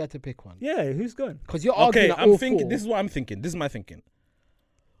 If you had to pick one, Yeah, who's going? because you're arguing Okay, at all I'm thinking. four. This is what I'm thinking. This is my thinking.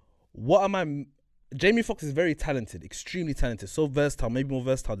 What am I? Jamie Foxx is very talented, extremely talented, so versatile, maybe more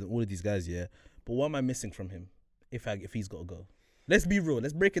versatile than all of these guys, yeah. But what am I missing from him? If he's got to go, let's be real.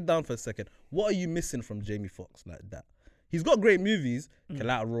 Let's break it down for a second. What are you missing from Jamie Foxx like that? He's got great movies,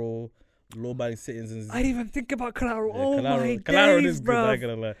 Collateral, Law-Abiding Citizens. I didn't even think about Collateral. Yeah, Oh Collateral my is days, good. I bro. ain't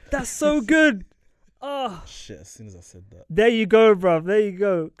gonna lie. That's so good. Oh, Shit! As soon as I said that. there you go, bro. There you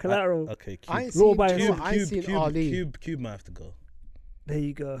go. Collateral. Okay, Cube. I ain't Law seen, by Cube, Cube, I ain't seen Ali. Cube might have to go. There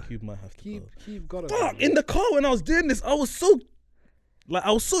you go. Cube might have to go. Cube got Fuck! In the car when I was doing this, I was so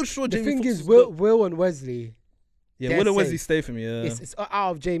sure. The Jamie thing Foxx is, was good. Will and Wesley. Yeah, they're Will and Wesley safe. stay for me. Yeah, It's out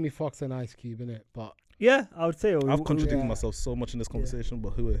of Jamie Foxx and Ice Cube, innit? But Yeah, I would say. I've contradicted yeah. myself so much in this conversation,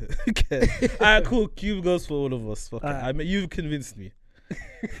 but who cares? Alright, cool. Cube goes for all of us. Fuck it. Alright. I mean, you've convinced me.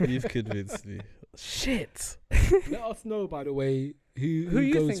 You've convinced me. Shit. let us know, by the way, who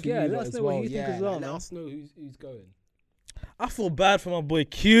you goes think, for yeah, you let us as know what well. you think Yeah, as well, Let man. us know who's going. I feel bad for my boy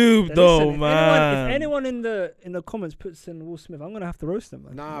Cube, Then though, listen, man. If anyone in the comments puts in Will Smith, I'm gonna have to roast him,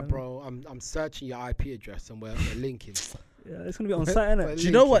 man. Nah, You know? bro, I'm searching your IP address and we're linking. Yeah, it's gonna be on site, innit? Do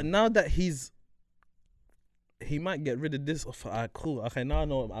you know what? Now that he might get rid of this offer. Cool. Okay, now I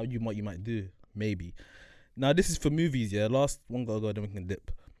know what you might do. Maybe. Now this is for movies. Yeah, last one gotta go. Then we can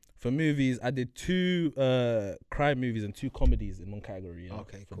dip. For movies, I did 2 crime movies and 2 comedies in one category. Yeah,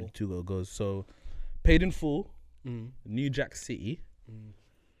 Okay, for cool. the 2 goes. So, Paid in Full, Mm. New Jack City. Mm.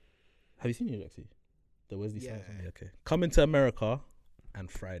 Have you seen New Jack City? The Wesley Yeah. Snipes one? Yeah, okay. Coming to America and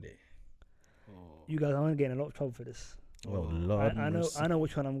Friday. Oh. You guys, I'm gonna get in a lot of trouble for this. Oh, Oh. Lord. I know mercy.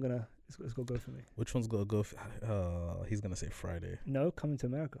 which one I'm gonna. It's gonna go for me. Which one's gotta go? He's gonna say Friday. No, Coming to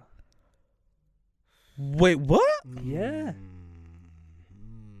America. Wait, what? Yeah. Mm.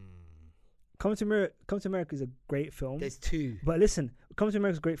 Coming to America is a great film. There's 2. But listen, Coming to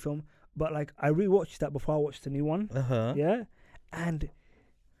America is a great film. But like, I rewatched that before I watched the new one. Uh huh. Yeah, and it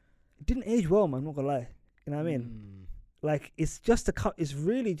didn't age well, man. I'm not gonna lie. You know what I mean? Mm. Like, it's just it's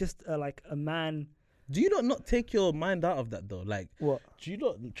really just like a man. Do you not take your mind out of that though? Like, What? do you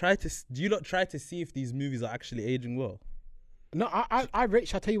not try to see if these movies are actually aging well? No, I rate.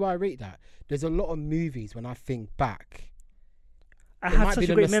 Shall I tell you why I rate that? There's a lot of movies when I think back. I It have might such be a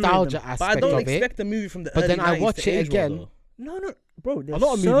the great memory. of nostalgia them. But I aspect don't of it. expect a movie from the But early then I 90s watch to it age well, again. though. No, bro. A There's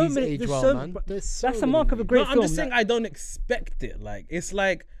lot of so movies many, age there's well, so, man. but There's so that's a many mark of a movies. great No, I'm film. just saying that- I don't expect it. Like, it's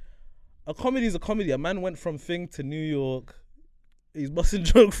like a comedy is a comedy. A man went from Thing to New York. He's busting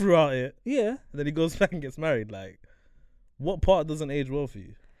joke throughout it, yeah, and then he goes back and gets married. Like, what part doesn't age well for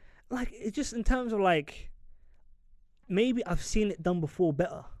you? like it's just in terms of like, maybe I've seen it done before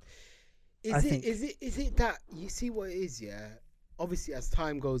better. I think. Is it that you see what it is? Yeah. Obviously, as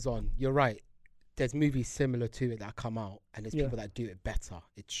time goes on, you're right. There's movies similar to it that come out, and there's Yeah. people that do it better.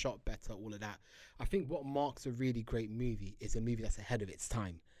 It's shot better, all of that. I think what marks a really great movie is a movie that's ahead of its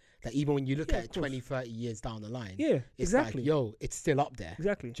time. That even when you look Yeah, at of it course. 20, 30 years down the line, Yeah, it's exactly. like, yo, it's still up there.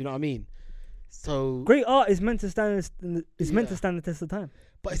 Exactly. Do you know what I mean? So, Great art is meant to stand. It's meant to Yeah. stand the test of time.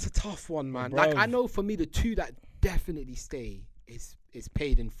 but it's a tough one, man. Bruv. Like, I know for me, the 2 that definitely stay is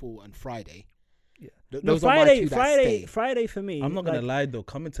Paid in Full and Friday. Yeah. Those are my 2 that stay. Friday for me. I'm not gonna like, lie though.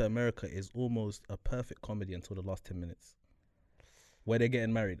 Coming to America is almost a perfect comedy until the last 10 minutes, where they're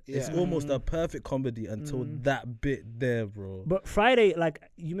getting married. It's Yeah. almost a perfect comedy until that bit there, bro. But Friday, like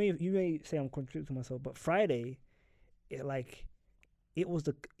you may say I'm contradicting myself, but Friday,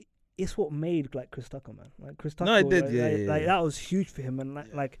 it's what made like Chris Tucker, man. Like Chris Tucker. No, it did, like, yeah, like, yeah, like yeah. that was huge for him, and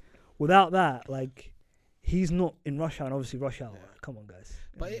like without that, like he's not in Rush Hour. And obviously, Rush Hour. Yeah. Come on, guys.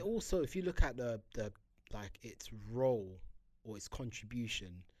 But it also, if you look at the like its role or its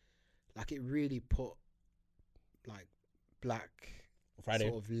contribution, like it really put like black Friday.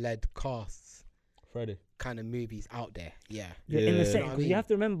 sort of led casts Friday. kind of movies out there. Yeah. Yeah, in the Yeah. same, You know what I because you mean? have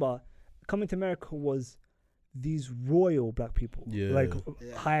to remember, Coming to America was these royal black people, Yeah. like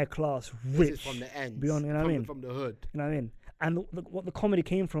Yeah. higher class, This is rich. from the end. beyond, you know what I mean? From the hood. You know what I mean? And what the comedy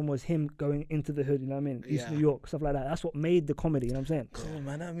came from was him going into the hood. You know what I mean? East Yeah. New York, stuff like that. That's what made the comedy. You know what I'm saying? Come on,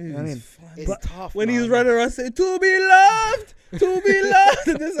 man, that know movie what I mean? is fun. It's But tough. When man. he's running around saying, "To be loved, to be loved,"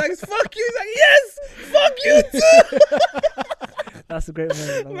 and this like, "Fuck you," he's like, "Yes, fuck you too." That's a great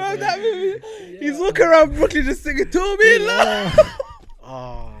moment. Bro, that movie. He's walking around Brooklyn just singing, "To be loved."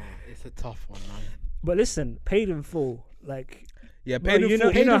 Oh, it's a tough one, man. But listen, Paid in Full, like Yeah, bro, Paid in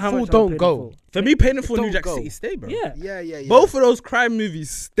Full. Paid in how Full much I don't Paid in go. Full. For me, Paid in Full, New Don't Jack go. City stay, bro. Yeah. Yeah. Both of those crime movies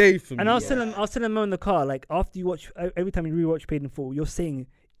stay for me. And I was Yeah. telling Mo in the car, like after you watch, every time you rewatch Paid in Full, you're saying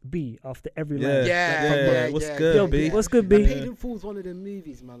B after every line. Yeah. Yeah. What's yeah, good, Yo, B? what's good, And B? Paid in Full is one of the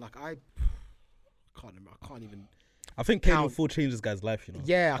movies, man. Like I can't even. I think Paid in Count. Full changed this guy's life, you know.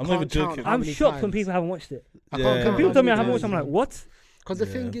 Yeah, I'm I'm not not even joking. How I'm many shocked when times. people haven't watched it. I Yeah. can't When count People how tell me I many haven't watched. times. I'm like, what? Because the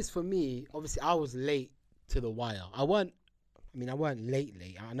Yeah. thing is, for me, obviously, I was late to The Wire. I weren't late.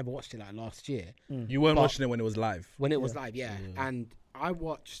 I never watched it like last year You weren't But- watching it when it was live. when it was Yeah. live. Yeah. Yeah. And I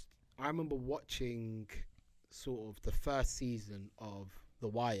remember watching sort of the first season of The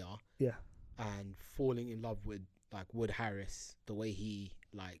Wire. Yeah. And falling in love with like Wood Harris, the way he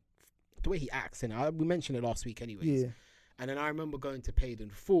acts in it. We mentioned it last week, anyways. Yeah. And then I remember going to Paid in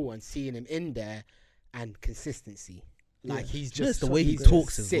Full and seeing him in there, and consistency. Like Yeah. he's Just just the way he he's just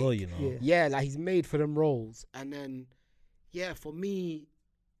talks as sick. well, you know. Yeah. Yeah, like he's made for them roles. And then, yeah, for me,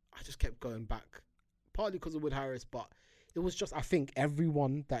 I just kept going back, partly because of Wood Harris, but it was just, I think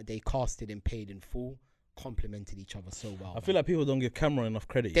everyone that they casted and Paid in Full complemented each other so well. I feel like people don't give Cameron enough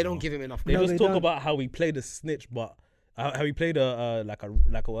credit. they you don't know? give him enough They No, credit. just they talk don't. about how he played a snitch, but how he played a like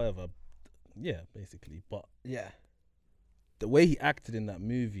a whatever. Yeah, basically. But Yeah. the way he acted in that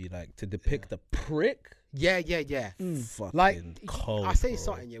movie, like to depict the prick, Yeah. fucking Like, cold. I say bro.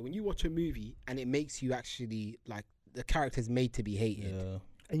 something, yeah, when you watch a movie and it makes you actually, like, the character's made to be hated, Yeah.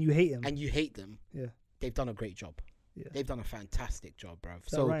 And you hate him. and you hate them, Yeah. they've done a great job. Yeah. They've done a fantastic job, bruv. That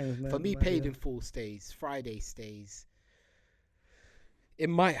So rhymes, man. for me, Right, Paid yeah. in Full stays. Friday stays. It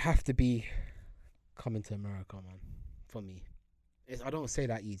might have to be Coming to America, man. For me, I don't say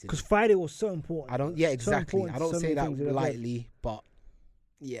that easily. Because Friday was so important. I don't. Yeah, So exactly. important I to don't so say many that things in their life. lightly, but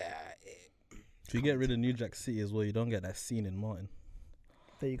yeah. If you get rid of New Jack City as well, you don't get that scene in Martin.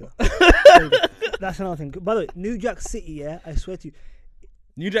 There you go. There you go. That's another thing. By the way, New Jack City, yeah, I swear to you,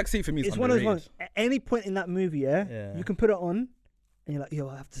 New Jack City for me is it's one of those underrated. ones. At any point in that movie, Yeah. you can put it on, and you're like, yo,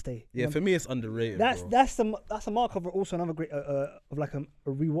 I have to stay. Yeah, for me it's underrated. That's bro. that's a mark of also another great of like a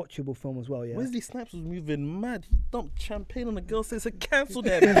rewatchable film as well. Yeah. Wesley Snipes was moving mad. He dumped champagne on the girl, says, "Cancel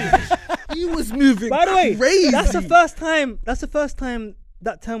that." bitch." He was moving. By the way, crazy. that's the first time. That's the first time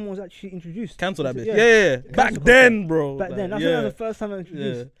that term was actually introduced. Cancel that bitch. Yeah. Yeah. Back Cancel then, bro. Back then, I Like, think that yeah. was the first time it was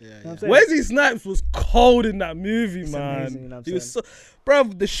introduced. Yeah. Yeah, You know what I'm yeah. saying? Wesley Snipes was cold in that movie, It's man. amazing, you know what I'm He was so, saying?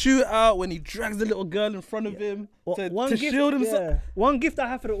 bruv, the shootout when he drags the little girl in front of him Well, to shield himself. yeah. One gift I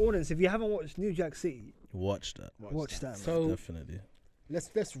have for the audience: if you haven't watched New Jack City, Watch that. watch that. Man. So Definitely.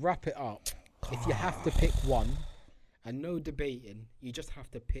 let's wrap it up. If you have to pick one, and no debating, you just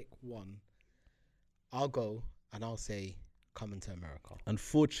have to pick one. I'll go and I'll say Coming to America.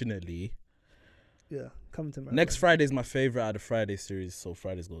 Unfortunately, Yeah, Coming to America. next Friday is my favorite out of the Friday series, so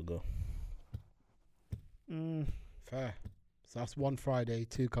Friday's gonna go. Fair. So that's one Friday,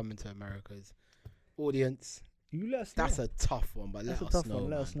 two Coming to America's. Audience, You let us know. that's a tough one, but That's let a us tough know. one. Let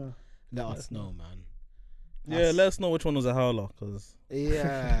man. us know. Let Let us us know, know. man. Yeah, That's- let us know which one was a howler, cause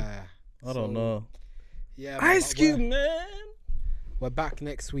Yeah. I don't So, know. Yeah. man, Ice but Cube, man. We're back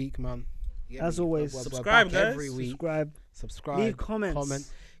next week, man. You get As me? always, We're subscribe, back guys. every week. Subscribe. Subscribe. Leave comments.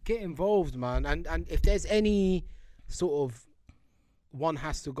 Comment. Get involved, man. And if there's any sort of one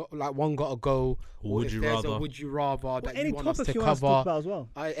has to go, like one gotta go, or Would if you there's rather? a would you rather Or that any you want us topics to you want us to talk cover, about as well.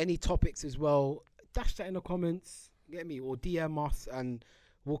 any topics as well, dash that in the comments. Get me, or DM us, and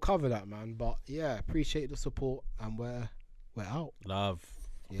we'll cover that, man. But yeah, appreciate the support, and we're out. Love.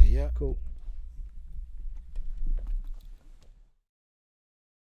 Yeah. Cool.